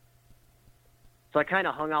path. So I kind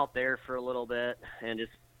of hung out there for a little bit and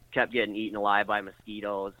just kept getting eaten alive by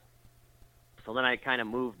mosquitoes. So then I kind of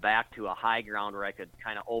moved back to a high ground where I could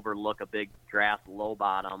kind of overlook a big grass low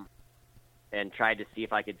bottom and tried to see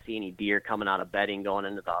if I could see any deer coming out of bedding going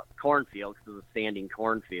into the cornfield, because it was a standing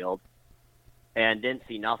cornfield, and didn't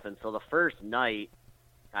see nothing. So the first night,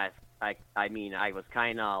 I was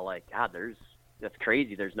kind of like, God, that's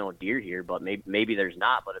crazy. There's no deer here, but maybe there's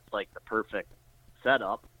not, but it's like the perfect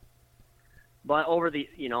setup. But over the,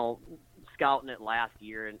 scouting it last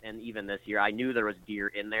year and even this year, I knew there was deer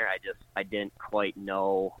in there. I didn't quite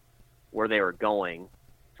know where they were going.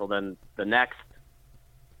 So then the next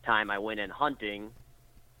time I went in hunting,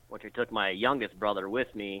 which I took my youngest brother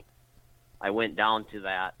with me, I went down to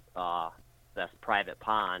that private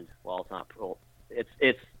pond. Well, it's not.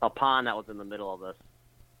 It's a pond that was in the middle of this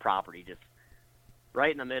property, just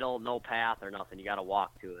right in the middle, no path or nothing. You got to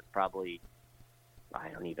walk to it. It's probably, I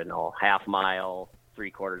don't even know, half mile,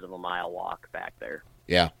 3/4 of a mile walk back there.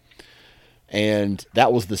 Yeah. And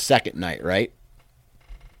that was the second night, right?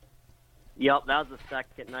 Yep, that was the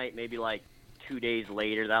second night, maybe like 2 days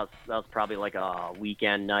later. That was probably like a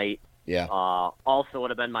weekend night. Yeah. Also would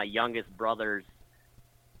have been my youngest brother's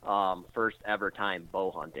first ever time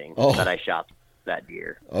bow hunting that I shot that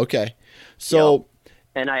deer. Okay. So. Yep.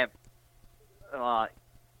 And I have,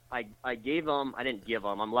 I gave them, I didn't give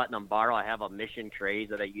them, I'm letting them borrow. I have a Mission trays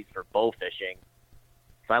that I use for bow fishing.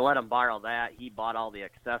 So I let him borrow that. He bought all the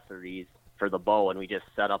accessories for the bow, and we just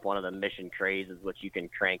set up one of the Mission trays, which you can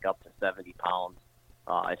crank up to 70 pounds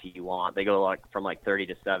if you want. They go from 30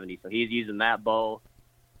 to 70. So he's using that bow,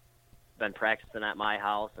 been practicing at my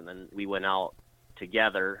house, and then we went out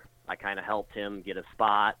together. I kind of helped him get a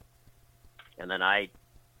spot, and then I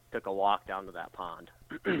took a walk down to that pond.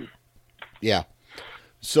 Yeah.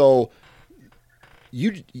 So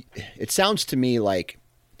it sounds to me like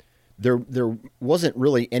there wasn't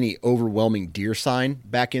really any overwhelming deer sign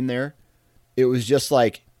back in there. It was just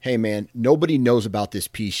like, hey man, nobody knows about this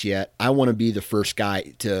piece yet. I want to be the first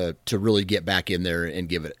guy to really get back in there and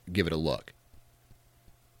give it a look.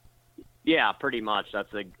 Yeah, pretty much.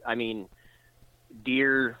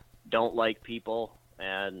 Deer don't like people,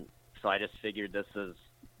 and so I just figured this is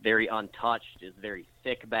very untouched, is very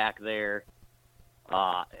thick back there.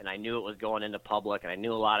 And I knew it was going into public, and I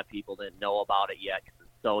knew a lot of people didn't know about it yet because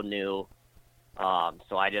it's so new.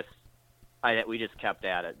 So we just kept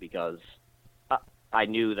at it because I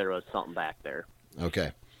knew there was something back there.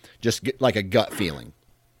 Okay. Just like a gut feeling.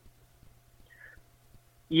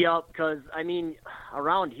 Yep, because, I mean,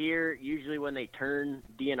 around here, usually when they turn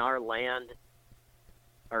DNR land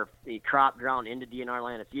or the crop ground into DNR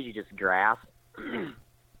land, it's usually just grass.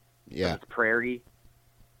 Yeah. It's prairie.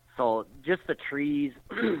 So just the trees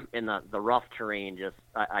and the rough terrain,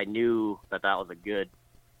 I knew that was a good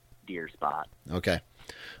deer spot. Okay.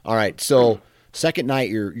 All right. So second night,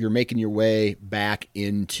 you're making your way back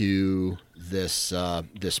into this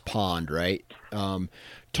pond, right?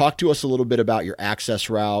 Talk to us a little bit about your access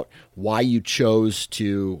route, why you chose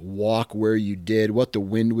to walk where you did, what the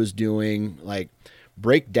wind was doing. Like,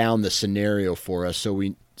 break down the scenario for us so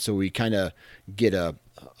we kind of get an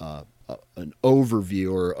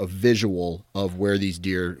overview or a visual of where these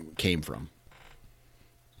deer came from.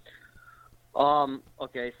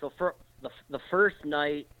 Okay, so for the first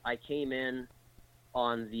night, I came in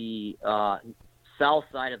on the south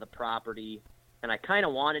side of the property, and I kind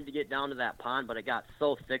of wanted to get down to that pond, but it got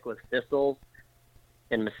so thick with thistles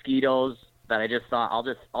and mosquitoes that I just thought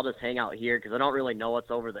I'll just hang out here because I don't really know what's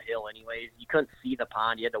over the hill anyways. You couldn't see the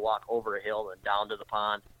pond. You had to walk over a hill and down to the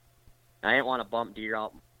pond. I didn't want to bump deer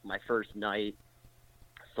out my first night.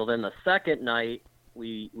 So then the second night,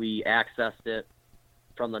 we accessed it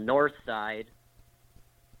from the north side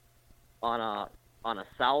on a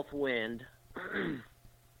south wind,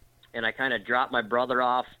 and I kind of dropped my brother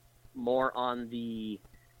off more on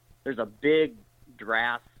there's a big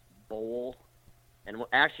grass bowl, and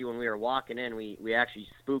actually when we were walking in, we actually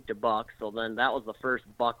spooked a buck. So then that was the first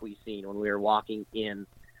buck we seen when we were walking in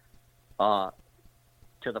to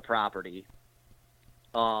the property.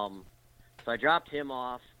 So I dropped him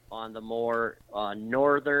off on the more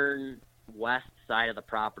northern west side of the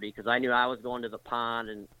property because I knew I was going to the pond,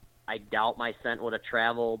 and I doubt my scent would have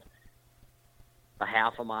traveled a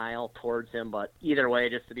half a mile towards him. But either way,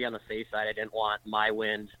 just to be on the safe side, I didn't want my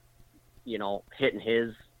wind, hitting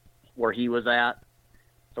his where he was at.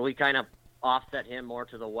 So we kind of offset him more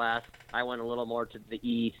to the west. I went a little more to the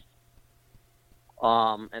east.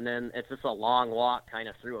 And then it's just a long walk kind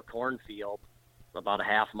of through a cornfield, about a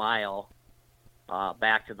half mile,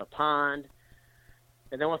 back to the pond.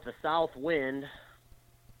 And then with the south wind,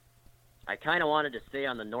 I kind of wanted to stay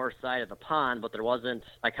on the north side of the pond, but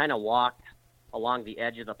I kind of walked along the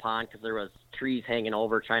edge of the pond because there was trees hanging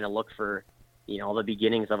over, trying to look for, the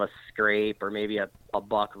beginnings of a scrape or maybe a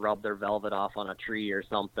buck rubbed their velvet off on a tree or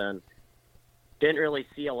something. Didn't really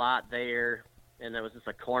see a lot there, and there was just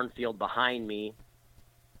a cornfield behind me.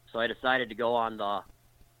 So I decided to go on the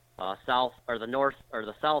south or the north or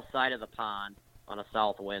the south side of the pond on a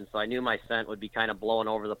south wind. So I knew my scent would be kind of blowing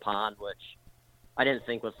over the pond, which I didn't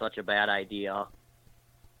think was such a bad idea.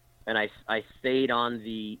 And I stayed on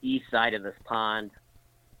the east side of this pond,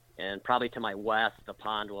 and probably to my west, the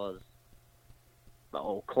pond was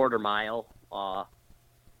a quarter mile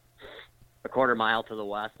to the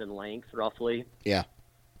west in length, roughly. Yeah.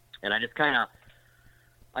 And I just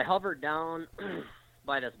I hovered down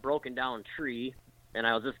by this broken down tree, and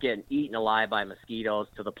I was just getting eaten alive by mosquitoes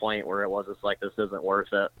to the point where it was just like, this isn't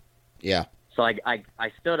worth it. Yeah. So I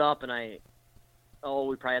stood up, and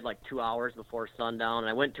we probably had like 2 hours before sundown, and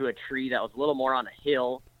I went to a tree that was a little more on a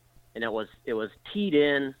hill, and it was teed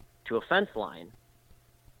in to a fence line,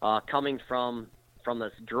 coming from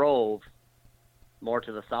this drove more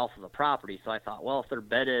to the south of the property. So I thought, well, if they're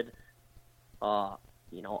bedded, up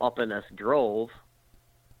in this drove,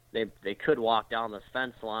 they could walk down this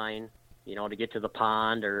fence line, to get to the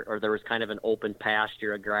pond, or there was kind of an open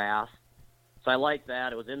pasture of grass. So I liked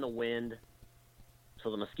that. It was in the wind,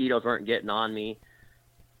 so the mosquitoes weren't getting on me.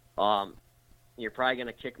 You're probably going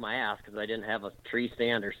to kick my ass because I didn't have a tree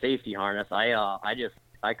stand or safety harness.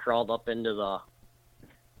 I crawled up into the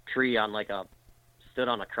tree stood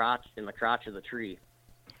on in the crotch of the tree.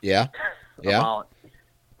 Yeah. Yeah. About,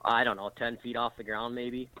 I don't know, 10 feet off the ground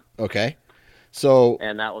maybe. Okay. So.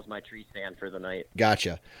 And that was my tree stand for the night.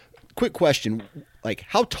 Gotcha. Quick question. Like,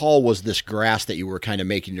 how tall was this grass that you were kind of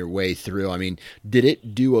making your way through? I mean, did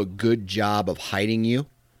it do a good job of hiding you?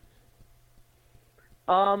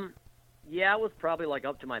 Yeah, it was probably like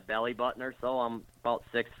up to my belly button or so. I'm about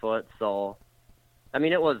 6 foot, so I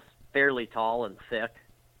mean it was fairly tall and thick.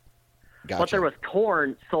 Gotcha. But there was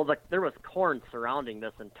corn, so there was corn surrounding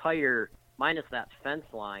this entire, minus that fence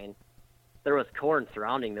line, there was corn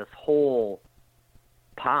surrounding this whole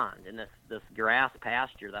pond and this grass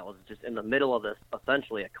pasture that was just in the middle of this,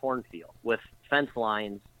 essentially a cornfield with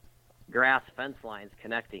grass fence lines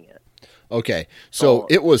connecting it. Okay, so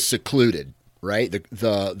it was secluded. right? Right. The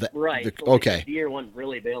So like, okay. the deer wouldn't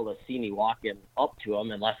really be able to see me walking up to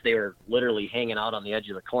them unless they were literally hanging out on the edge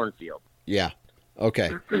of the cornfield. Yeah.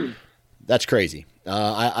 Okay. That's crazy.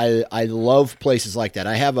 I love places like that.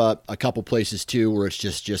 I have a couple places too where it's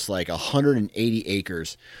just like 180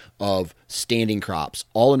 acres of standing crops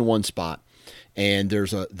all in one spot, and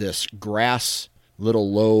there's this grass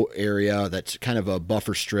little low area that's kind of a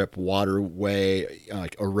buffer strip waterway,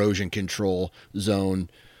 like erosion control zone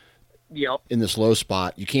Yep. in this low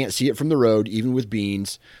spot. You can't see it from the road, even with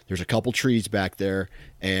beans. There's a couple trees back there,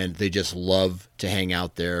 and they just love to hang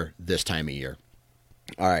out there this time of year.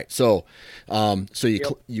 All right, so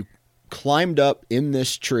you climbed up in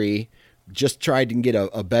this tree, just tried to get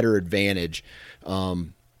a better advantage.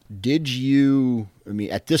 Did you? I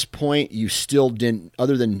mean, at this point, you still didn't,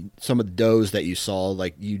 other than some of the does that you saw,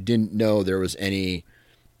 like you didn't know there was any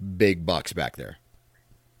big bucks back there.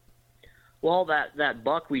 Well, that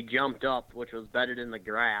buck we jumped up, which was bedded in the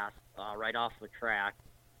grass right off the track,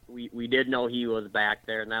 we did know he was back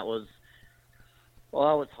there, and that was,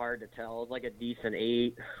 well, it was hard to tell. It was like a decent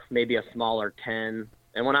 8, maybe a smaller 10.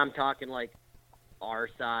 And when I'm talking like our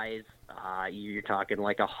size, you're talking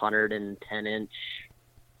like 110-inch,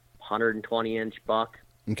 120-inch buck.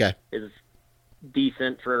 Okay, Is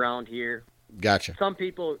decent for around here. gotcha. Some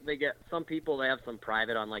people they have some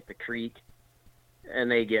private on like the creek, and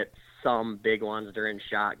they get some big ones during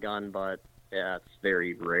shotgun, but yeah, it's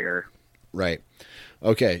very rare. Right.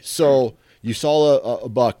 Okay, so you saw a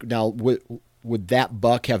buck. Now, would that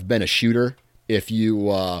buck have been a shooter if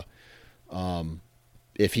if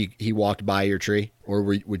he walked by your tree, or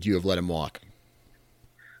would you have let him walk?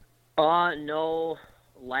 No,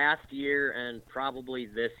 last year and probably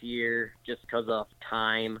this year, just because of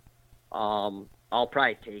time, I'll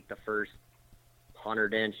probably take the first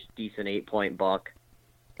 100-inch decent 8-point buck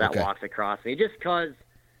that Okay. walks across me, just because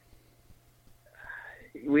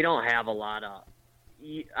we don't have a lot of.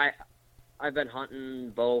 I've been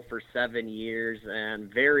hunting bow for 7 years,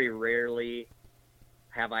 and very rarely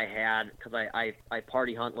have I had, because I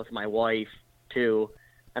party hunt with my wife too,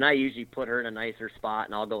 and I usually put her in a nicer spot,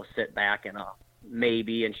 and I'll go sit back in a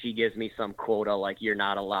maybe, and she gives me some quota like you're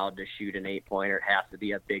not allowed to shoot an 8-pointer. It has to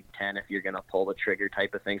be a Big 10 if you're gonna pull the trigger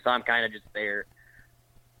type of thing. So I'm kind of just there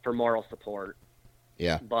for moral support.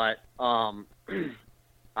 Yeah. But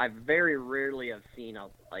I very rarely have seen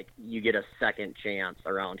you get a second chance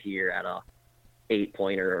around here at a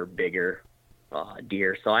 8-pointer or bigger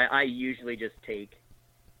deer. So I usually just take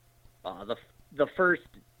the first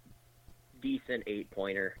decent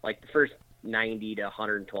 8-pointer, like the first 90 to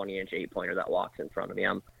 120-inch 8-pointer that walks in front of me.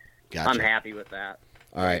 I'm Gotcha. happy with that.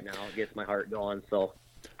 All right. Now it gets my heart going. So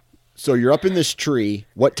you're up in this tree.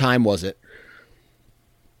 What time was it?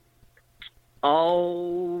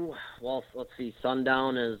 Oh, well, let's see.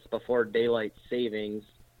 Sundown is before daylight savings.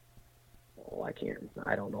 Oh,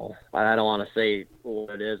 I don't know. I don't want to say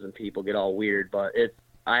what it is and people get all weird, but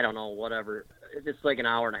I don't know, whatever. It's like an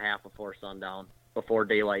hour and a half before sundown, before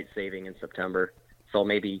daylight saving in September. So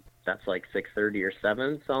maybe that's like 6:30 or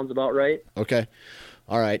 7. Sounds about right. Okay.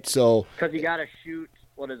 All right. So Because you got to shoot,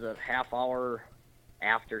 what is it, half hour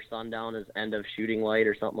after sundown is end of shooting light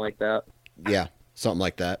or something like that. yeah, something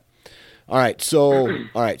like that. All right.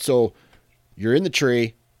 So you're in the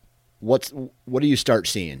tree. What do you start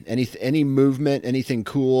seeing? Any movement? Anything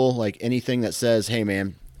cool? Like anything that says, "Hey,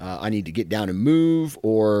 man, I need to get down and move,"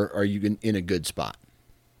 or are you in a good spot?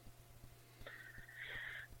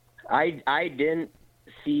 I didn't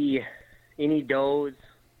see any does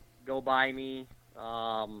go by me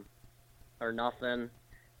or nothing.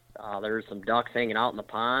 There were some ducks hanging out in the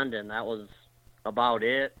pond, and that was about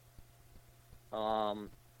it.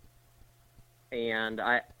 And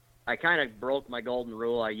I kind of broke my golden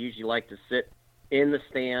rule. I usually like to sit in the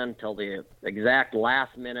stand till the exact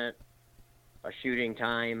last minute of shooting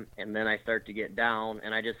time, and then I start to get down.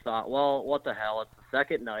 And I just thought, well, what the hell? It's the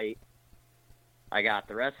second night. I got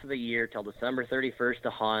the rest of the year till December 31st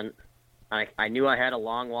to hunt. I knew I had a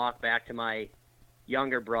long walk back to my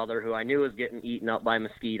younger brother, who I knew was getting eaten up by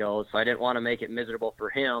mosquitoes, so I didn't want to make it miserable for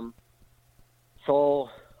him. So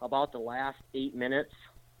about the last 8 minutes,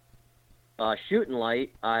 shooting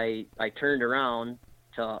light, I turned around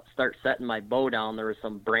to start setting my bow down. There were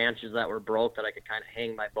some branches that were broke that I could kind of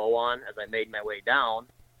hang my bow on as I made my way down.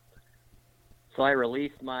 So I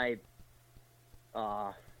released my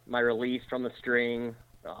release from the string.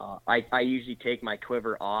 I usually take my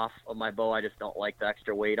quiver off of my bow. I just don't like the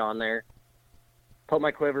extra weight on there. Put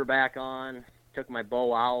my quiver back on, took my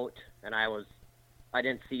bow out, and I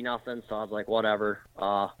didn't see nothing, so I was like, whatever.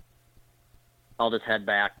 I'll just head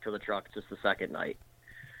back to the truck. It's just the second night.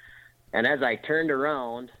 And as I turned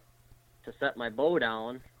around, to set my bow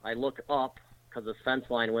down, I look up because the fence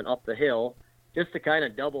line went up the hill just to kind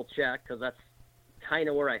of double check, because that's kind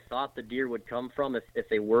of where I thought the deer would come from if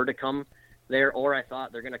they were to come there, or I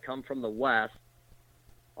thought they're going to come from the west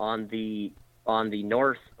on the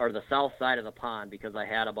north or the south side of the pond, because I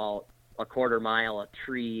had about a quarter mile of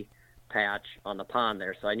tree patch on the pond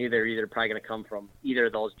there. So I knew they were either probably going to come from either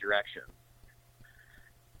of those directions.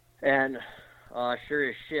 And sure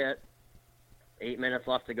as shit, 8 minutes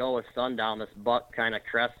left to go with sundown, this buck kind of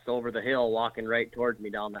crests over the hill, walking right towards me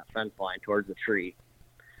down that fence line towards the tree.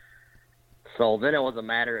 So then it was a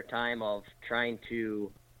matter of time of trying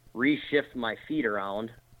to reshift my feet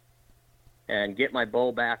around and get my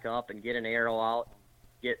bow back up and get an arrow out,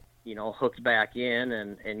 get, hooked back in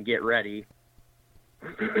and get ready.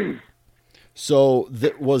 So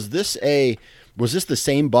was this the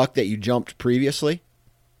same buck that you jumped previously?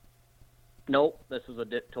 Nope, this was a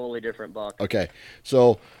totally different buck. Okay.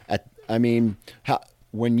 So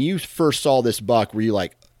when you first saw this buck, were you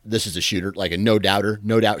like, this is a shooter, like a no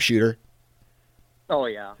doubt shooter? Oh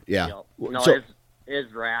yeah. Yeah. Yep. No, so,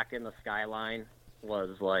 his rack in the skyline was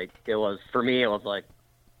like, for me, it was like,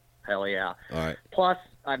 hell yeah. All right. Plus,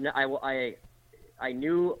 I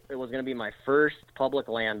knew it was going to be my first public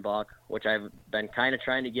land buck, which I've been kind of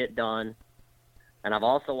trying to get done. And I've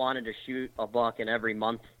also wanted to shoot a buck in every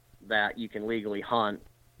month that you can legally hunt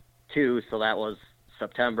too. So that was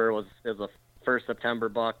September was the first September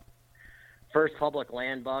buck, first public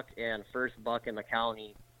land buck, and first buck in the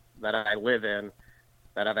county that I live in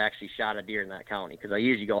that I've actually shot a deer in that county, because I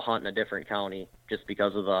usually go hunt in a different county just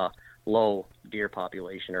because of the low deer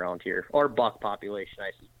population around here, or buck population,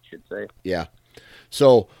 I should say. Yeah.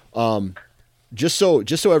 So, just so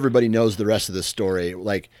everybody knows the rest of the story,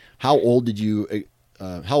 like how old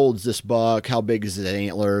is this buck? How big is his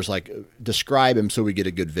antlers? Like, describe him so we get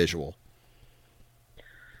a good visual.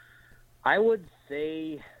 I would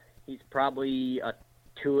say he's probably a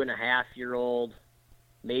 2.5-year-old,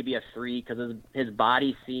 maybe a 3, because his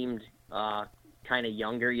body seemed kind of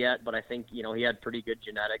younger yet, but I think, he had pretty good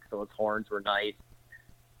genetics, so his horns were nice.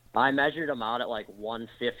 I measured him out at like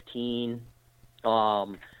 115.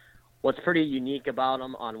 What's pretty unique about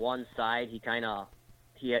him, on one side,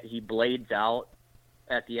 he blades out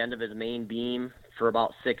at the end of his main beam for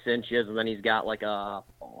about 6 inches, and then he's got like a,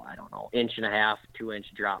 1.5,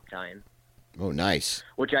 2-inch drop time. Oh, nice.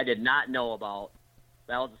 Which I did not know about.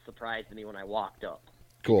 That was a surprise to me when I walked up.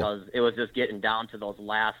 Cool. Because it was just getting down to those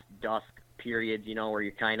last dusk periods, where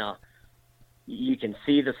you you can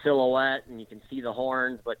see the silhouette and you can see the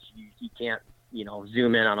horns, but you can't,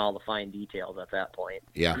 zoom in on all the fine details at that point.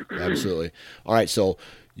 Yeah, absolutely. All right. So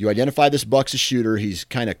you identify this buck's a shooter. He's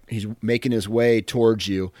making his way towards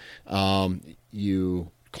you.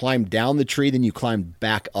 You climb down the tree, then you climb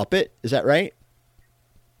back up it. Is that right?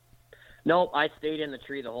 Nope. I stayed in the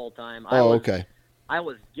tree the whole time. Okay. I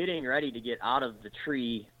was getting ready to get out of the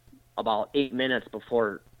tree about 8 minutes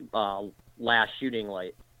before last shooting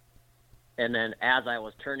light. And then as I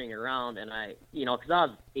was turning around, and because I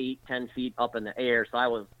was 8-10 feet up in the air,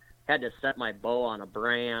 so had to set my bow on a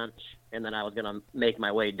branch, and then I was going to make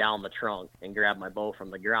my way down the trunk and grab my bow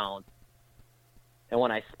from the ground. And when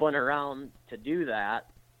I spun around to do that,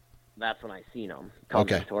 that's when I seen him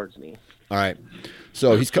coming towards me. All right.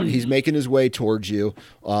 So he's making his way towards you.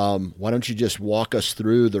 Why don't you just walk us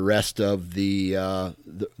through the rest of the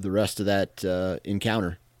rest of that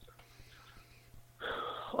encounter?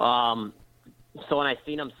 So when I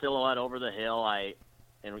seen him silhouette over the hill,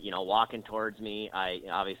 walking towards me, I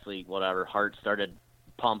obviously, heart started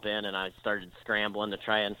pumping, and I started scrambling to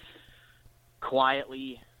try and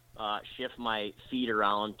quietly shift my feet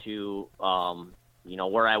around to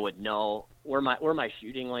where I would know where my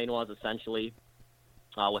shooting lane was, essentially,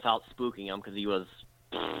 without spooking him, because he was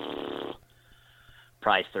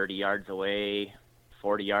probably 30 yards away,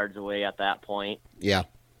 40 yards away at that point. Yeah.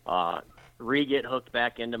 Get hooked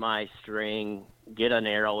back into my string, get an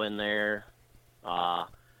arrow in there, and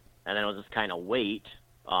then it was just kind of wait.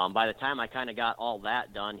 By the time I kind of got all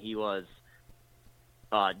that done, he was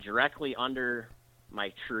directly under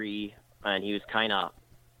my tree, and he was kind of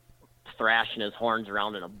thrashing his horns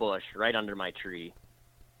around in a bush right under my tree,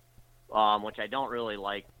 which I don't really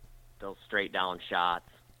like, those straight down shots.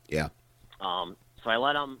 Yeah. So I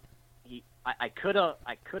let him. I could have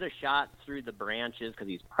shot through the branches because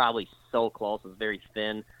he's probably so close. It's very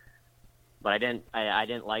thin, but I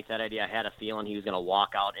didn't like that idea. I had a feeling he was going to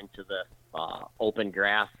walk out into the open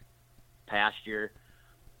grass pasture.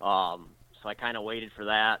 So I kind of waited for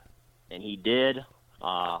that, and he did.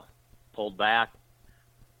 Pulled back,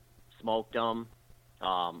 smoked him.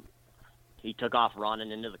 He took off running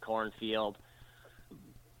into the cornfield.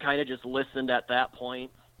 kind of just listened at that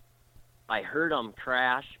point. I heard him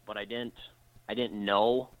crash, but I didn't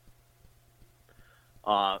know.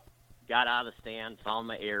 Got out of the stand, found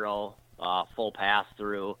my arrow, full pass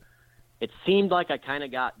through. It seemed like I kind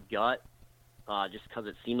of got gut, just because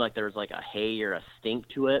it seemed like there was like a hay or a stink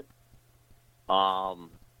to it.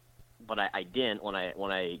 But I didn't when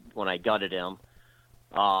I gutted him.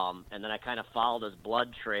 And then I kind of followed his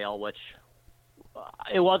blood trail, which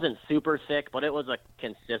it wasn't super thick, but it was a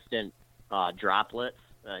consistent droplets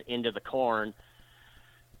into the corn.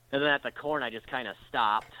 And then at the corn, I just kind of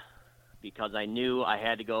stopped because I knew I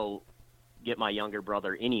had to go get my younger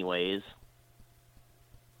brother anyways.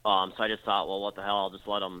 So I just thought, well, what the hell? I'll just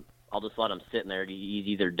let him sit in there. He's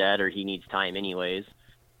either dead or he needs time anyways.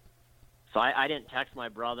 So I didn't text my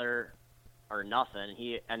brother or nothing.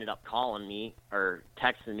 He ended up calling me or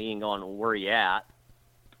texting me and going, "Where you at?"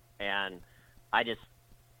 And I just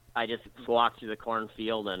walked through the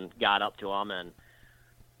cornfield and got up to him and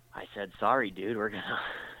I said, "Sorry, dude, we're gonna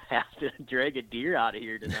have to drag a deer out of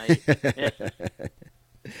here tonight."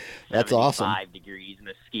 That's awesome. 5 degrees,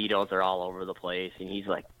 mosquitoes are all over the place, and he's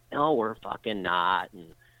like, "No, we're fucking not."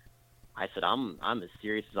 And I said, "I'm as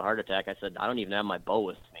serious as a heart attack." I said, "I don't even have my bow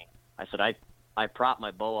with me." I said, I propped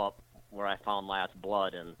my bow up where I found last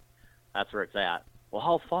blood, and that's where it's at. "Well,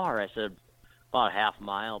 how far?" I said, "About a half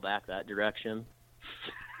mile back that direction."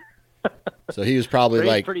 So he was probably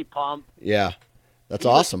like pretty pumped. Yeah, that's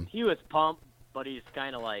awesome. He was pumped, but he's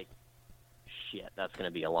kind of like, "Shit, that's going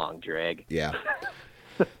to be a long drag." Yeah.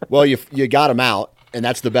 Well, you got him out, and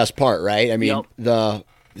that's the best part, right? I mean,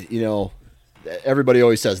 Yep. Everybody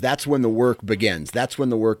always says that's when the work begins. That's when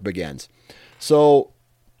the work begins. So,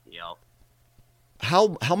 Yep.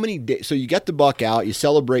 how many days? So you get the buck out, you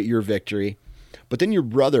celebrate your victory, but then your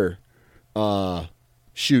brother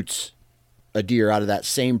shoots a deer out of that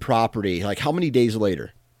same property. Like how many days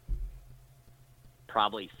later?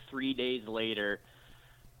 Probably 3 days later.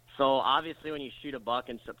 So obviously when you shoot a buck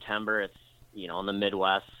in September, it's, in the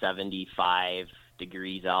Midwest, 75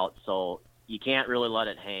 degrees out. So you can't really let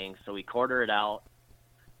it hang. So we quarter it out.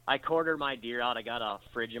 I quarter my deer out. I got a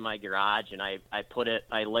fridge in my garage and I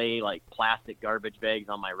lay like plastic garbage bags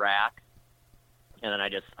on my rack. And then I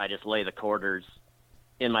just lay the quarters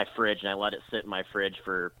in my fridge and I let it sit in my fridge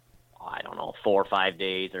for, I don't know, 4 or 5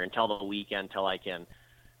 days or until the weekend, till I can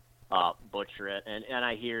butcher it. And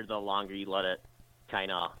I hear the longer you let it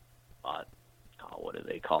kind of, what do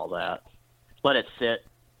they call that? Let it sit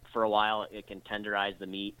for a while, it can tenderize the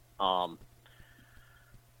meat. So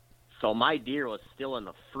my deer was still in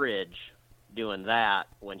the fridge doing that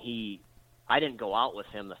when I didn't go out with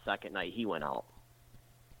him the second night he went out.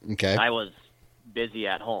 Okay. I was busy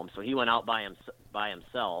at home. So he went out by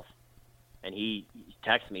himself and he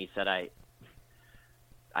texted me, said, I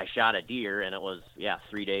shot a deer, and it was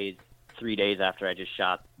 3 days after I just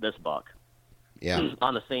shot this buck. Yeah.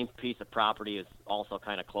 On the same piece of property, is also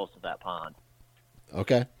kind of close to that pond.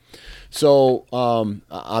 Okay. So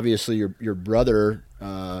obviously your brother,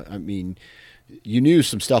 I mean, you knew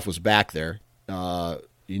some stuff was back there.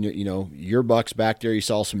 Your buck's back there. You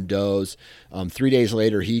saw some does. 3 days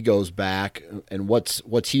later, he goes back, and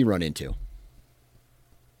what's he run into?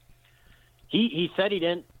 He said he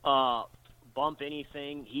didn't bump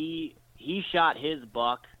anything. He shot his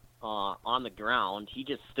buck on the ground. He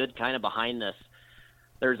just stood kind of behind this.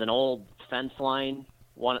 There's an old fence line.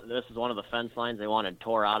 This is one of the fence lines they wanted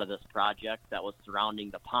tore out of this project that was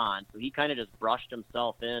surrounding the pond. So he kind of just brushed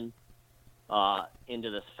himself into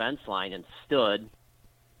this fence line and stood.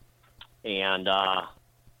 And I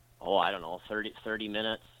don't know, 30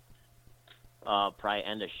 minutes, probably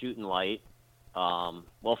end of shooting light.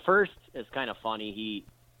 Well, first, it's kind of funny.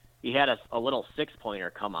 He had a little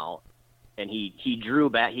 6-pointer come out, and he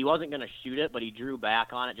drew back. He wasn't going to shoot it, but he drew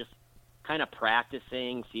back on it, just kind of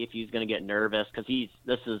practicing, see if he's going to get nervous, because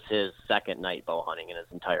this is his second night bow hunting in his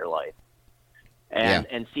entire life,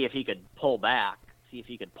 and see if he could pull back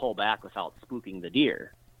without spooking the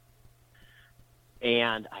deer.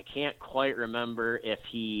 And I can't quite remember if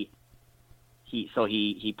he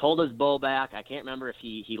pulled his bow back. I can't remember if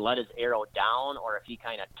he let his arrow down or if he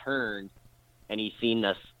kind of turned and he seen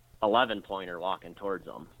this 11-pointer walking towards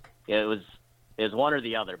him. It was one or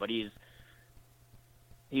the other, but he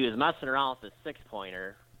was messing around with his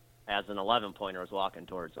 6-pointer as an 11-pointer was walking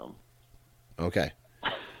towards him. Okay.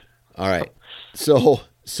 All right. So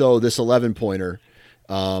this 11-pointer,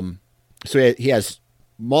 so he has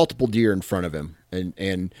multiple deer in front of him,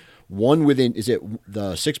 and one within, is it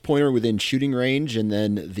the 6-pointer within shooting range, and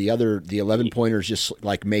then the 11-pointer is just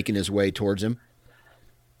like making his way towards him?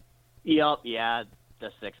 Yep, yeah.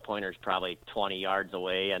 the 6-pointer's probably 20 yards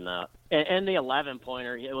away, and the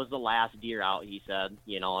 11-pointer, it was the last deer out. He said,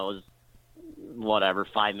 it was whatever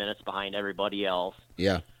 5 minutes behind everybody else.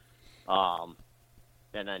 Yeah.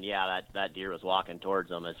 And then that deer was walking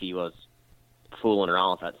towards him as he was fooling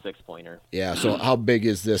around with that 6-pointer. Yeah. So how big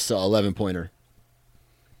is this 11-pointer?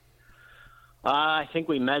 I think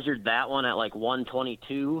we measured that one at like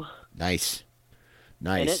 122. Nice.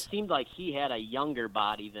 And it seemed like he had a younger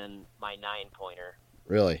body than my 9-pointer.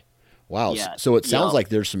 Really? Wow. Yeah. So it sounds like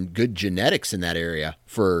there's some good genetics in that area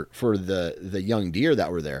for the young deer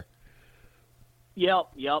that were there. Yep.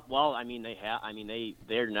 Well,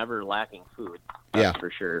 they're never lacking food. That's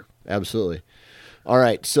for sure. Absolutely. All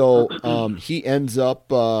right. So he ends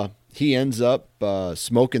up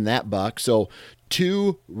smoking that buck. So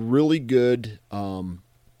two really good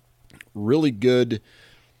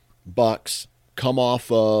bucks come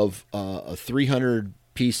off of a 300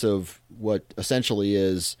 piece of what essentially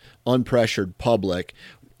is unpressured public.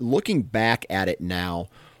 Looking back at it now,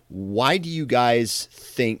 why do you guys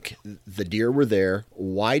think the deer were there?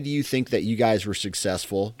 Why do you think that you guys were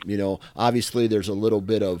successful? Obviously there's a little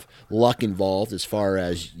bit of luck involved as far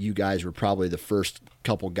as you guys were probably the first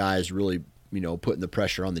couple guys really, putting the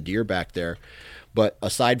pressure on the deer back there. But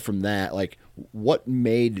aside from that, like, what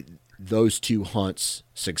made those two hunts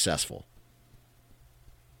successful?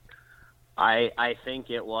 I think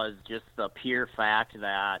it was just the pure fact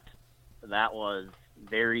that was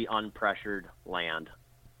very unpressured land,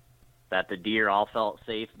 that the deer all felt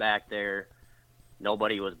safe back there.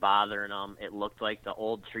 Nobody was bothering them. It looked like the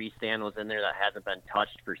old tree stand was in there that hasn't been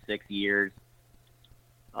touched for 6 years.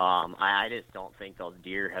 I just don't think those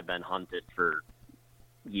deer have been hunted for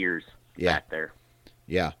years back there.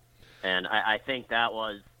 Yeah. And I think that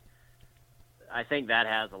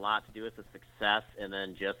has a lot to do with the success, and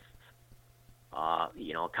then just,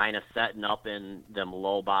 kind of setting up in them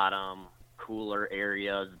low bottom, cooler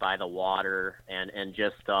areas by the water, and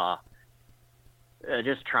just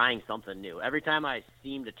trying something new. Every time I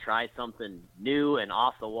seem to try something new and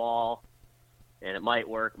off the wall, and it might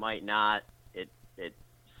work, might not, it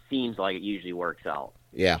seems like it usually works out.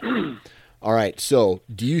 Yeah. All right. So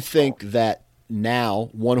do you think that now,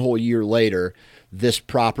 one whole year later, this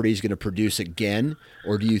property is going to produce again,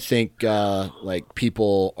 or do you think like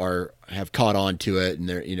people have caught on to it and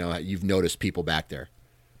they're, you've noticed people back there?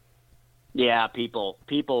 Yeah, people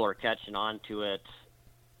are catching on to it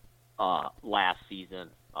last season,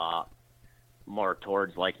 more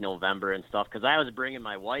towards like November and stuff, because I was bringing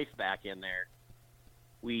my wife back in there.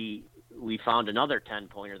 We found another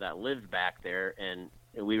 10-pointer that lived back there, and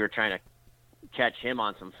we were trying to catch him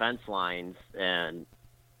on some fence lines, and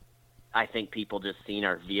I think people just seen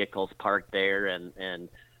our vehicles parked there, and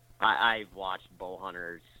I've watched bow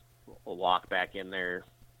hunters walk back in there,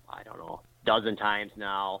 I don't know, a dozen times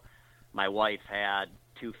now. My wife had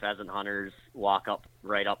 2 pheasant hunters walk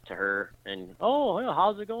right up to her and, "Oh,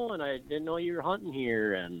 how's it going? I didn't know you were hunting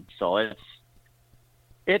here." And so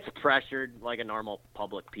it's pressured like a normal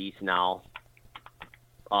public piece now.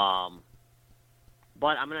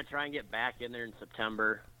 But I'm going to try and get back in there in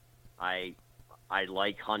September. I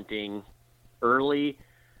like hunting early,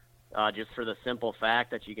 just for the simple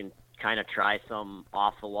fact that you can kind of try some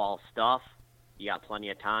off-the-wall stuff. You got plenty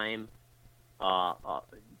of time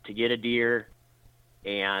to get a deer,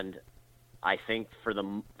 and I think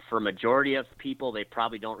for majority of people, they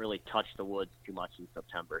probably don't really touch the woods too much in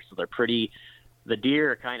September. So the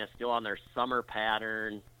deer are kind of still on their summer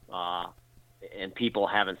pattern, and people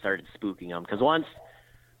haven't started spooking them. Because once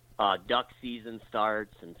duck season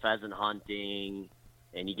starts and pheasant hunting,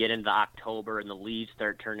 and you get into October and the leaves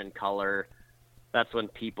start turning color, that's when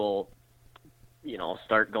people,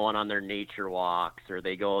 start going on their nature walks, or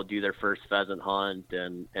they go do their first pheasant hunt,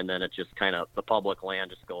 and then it just kind of, the public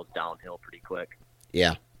land just goes downhill pretty quick.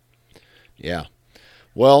 Yeah. Yeah.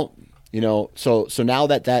 Well, so now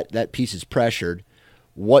that piece is pressured,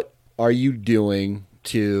 what are you doing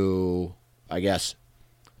to, I guess,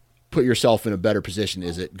 put yourself in a better position?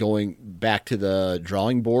 Is it going back to the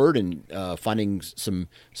drawing board and finding some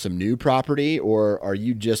new property, or are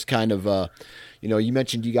you just kind of, you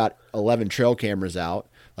mentioned you got 11 trail cameras out.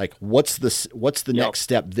 Like, what's the next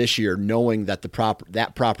step this year, knowing that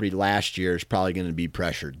that property last year is probably going to be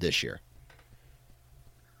pressured this year?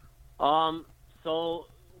 So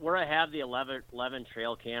where I have the 11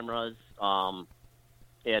 trail cameras,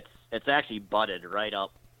 it's actually butted right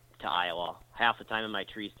up to Iowa. Half the time in my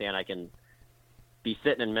tree stand, I can be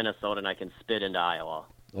sitting in Minnesota and I can spit into Iowa.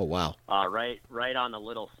 Oh, wow. Right on the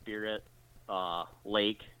Little Spirit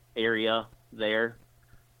lake area there.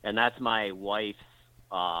 And that's my wife's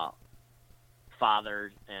father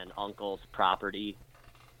and uncle's property.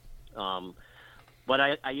 But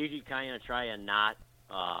I usually kind of try and not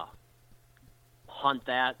hunt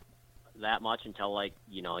that much until, like,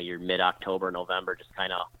 you know, you're mid-October, November, just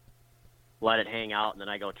kind of let it hang out, and then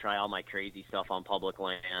I go try all my crazy stuff on public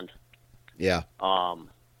land. Yeah.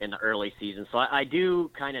 In the early season. So I do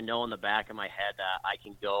kind of know in the back of my head that I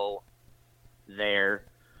can go there.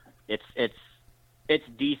 It's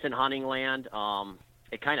decent hunting land.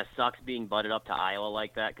 It kind of sucks being butted up to Iowa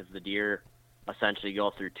like that, because the deer essentially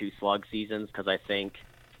go through 2 slug seasons, because I think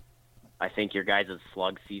your guys'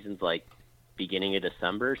 slug season's like beginning of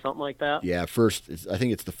December or something like that. Yeah, I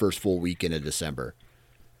think it's the first full weekend of December.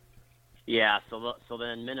 Yeah, so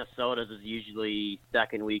then Minnesota's is usually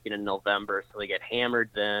second weekend in November, so they get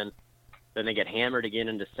hammered then they get hammered again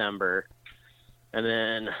in December, and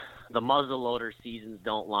then the muzzleloader seasons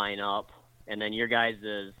don't line up, and then your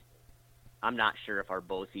guys' I'm not sure if our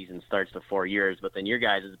bow season starts to 4 years, but then your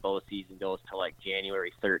guys' bow season goes to like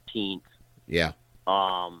January 13th. Yeah.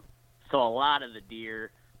 So a lot of the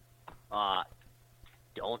deer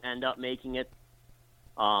don't end up making it,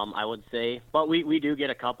 I would say. But we do get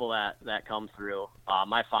a couple that come through.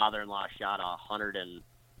 My father-in-law shot a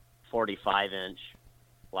 145-inch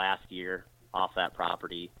last year off that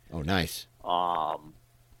property. Oh, nice. But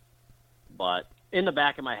in the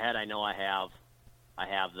back of my head, I know I have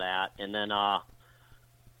that. And then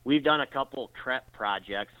we've done a couple CREP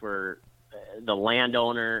projects where the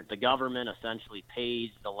government essentially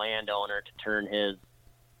pays the landowner to turn his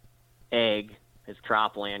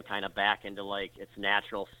cropland kind of back into like its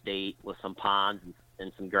natural state with some ponds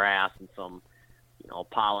and some grass and some, you know,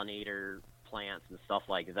 pollinator plants and stuff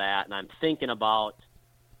like that. And I'm thinking about,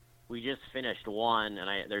 we just finished one,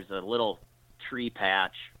 and there's a little tree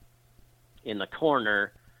patch in the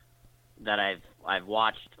corner that I've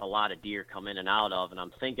watched a lot of deer come in and out of, and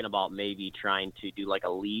I'm thinking about maybe trying to do like a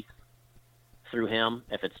lease through him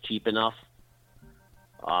if it's cheap enough.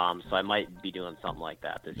 So I might be doing something like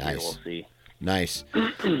that this year. We'll see. Nice.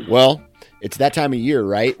 Well, it's that time of year,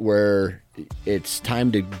 right, where it's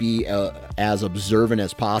time to be as observant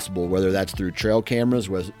as possible, whether that's through trail cameras,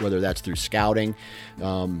 whether that's through scouting.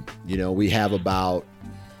 You know, we have about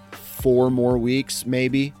 4 more weeks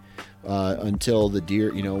maybe until the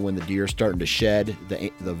deer, you know, when the deer are starting to shed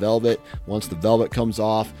the velvet. Once the velvet comes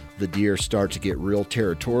off, the deer start to get real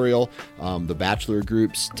territorial. The bachelor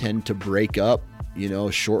groups tend to break up, you know,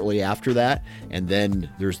 shortly after that. And then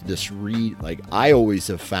there's this I always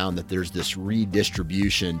have found that there's this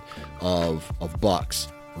redistribution of bucks,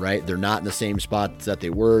 right? They're not in the same spots that they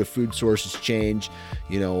were. The food sources change.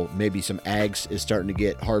 You know, maybe some eggs is starting to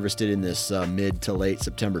get harvested in this mid to late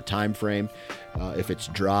September timeframe. If it's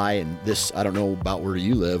dry, and this, I don't know about where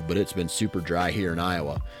you live, but it's been super dry here in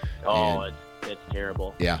Iowa. Oh, it's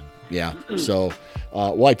terrible. Yeah. Yeah. So,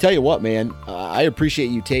 well, I tell you what, man, I appreciate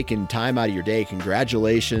you taking time out of your day.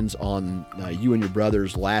 Congratulations on you and your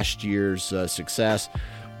brother's last year's success.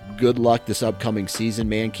 Good luck this upcoming season,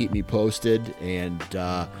 man. Keep me posted. And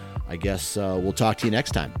I guess we'll talk to you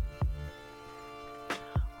next time.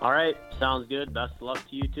 All right. Sounds good. Best of luck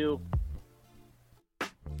to you too.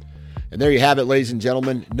 And there you have it, ladies and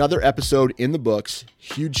gentlemen. Another episode in the books.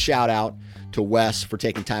 Huge shout out to Wes for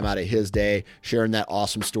taking time out of his day, sharing that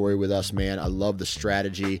awesome story with us, man. I love the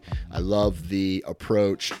strategy. I love the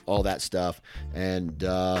approach, all that stuff. And,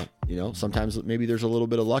 you know, sometimes maybe there's a little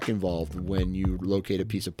bit of luck involved when you locate a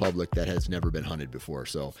piece of public that has never been hunted before.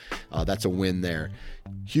 So that's a win there.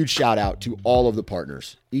 Huge shout out to all of the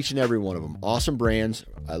partners, each and every one of them. Awesome brands.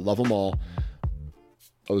 I love them all.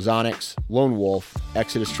 Ozonics, Lone Wolf,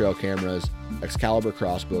 Exodus Trail Cameras, Excalibur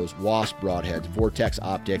Crossbows, Wasp Broadheads, Vortex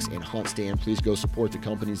Optics, and Hunt Stand. Please go support the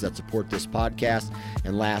companies that support this podcast.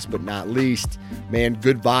 And last but not least, man,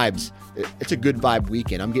 good vibes. It's a good vibe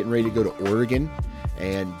weekend. I'm getting ready to go to Oregon,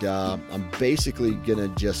 and I'm basically going to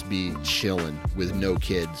just be chilling with no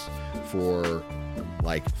kids for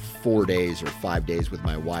like 4 days or 5 days with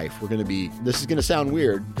my wife. This is going to sound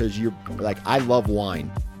weird because you're like, I love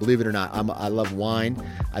wine. Believe it or not, I love wine.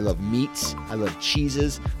 I love meats. I love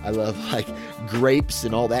cheeses. I love like grapes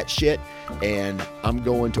and all that shit. And I'm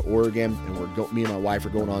going to Oregon, and me and my wife are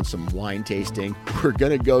going on some wine tasting. We're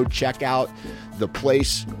going to go check out the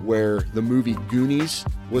place where the movie Goonies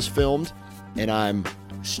was filmed, and I'm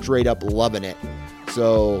straight up loving it.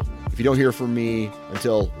 So if you don't hear from me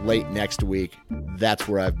until late next week, that's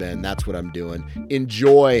where I've been. That's what I'm doing.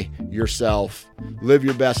 Enjoy yourself. Live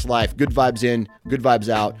your best life. Good vibes in, good vibes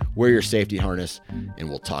out. Wear your safety harness, and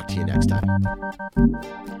we'll talk to you next time.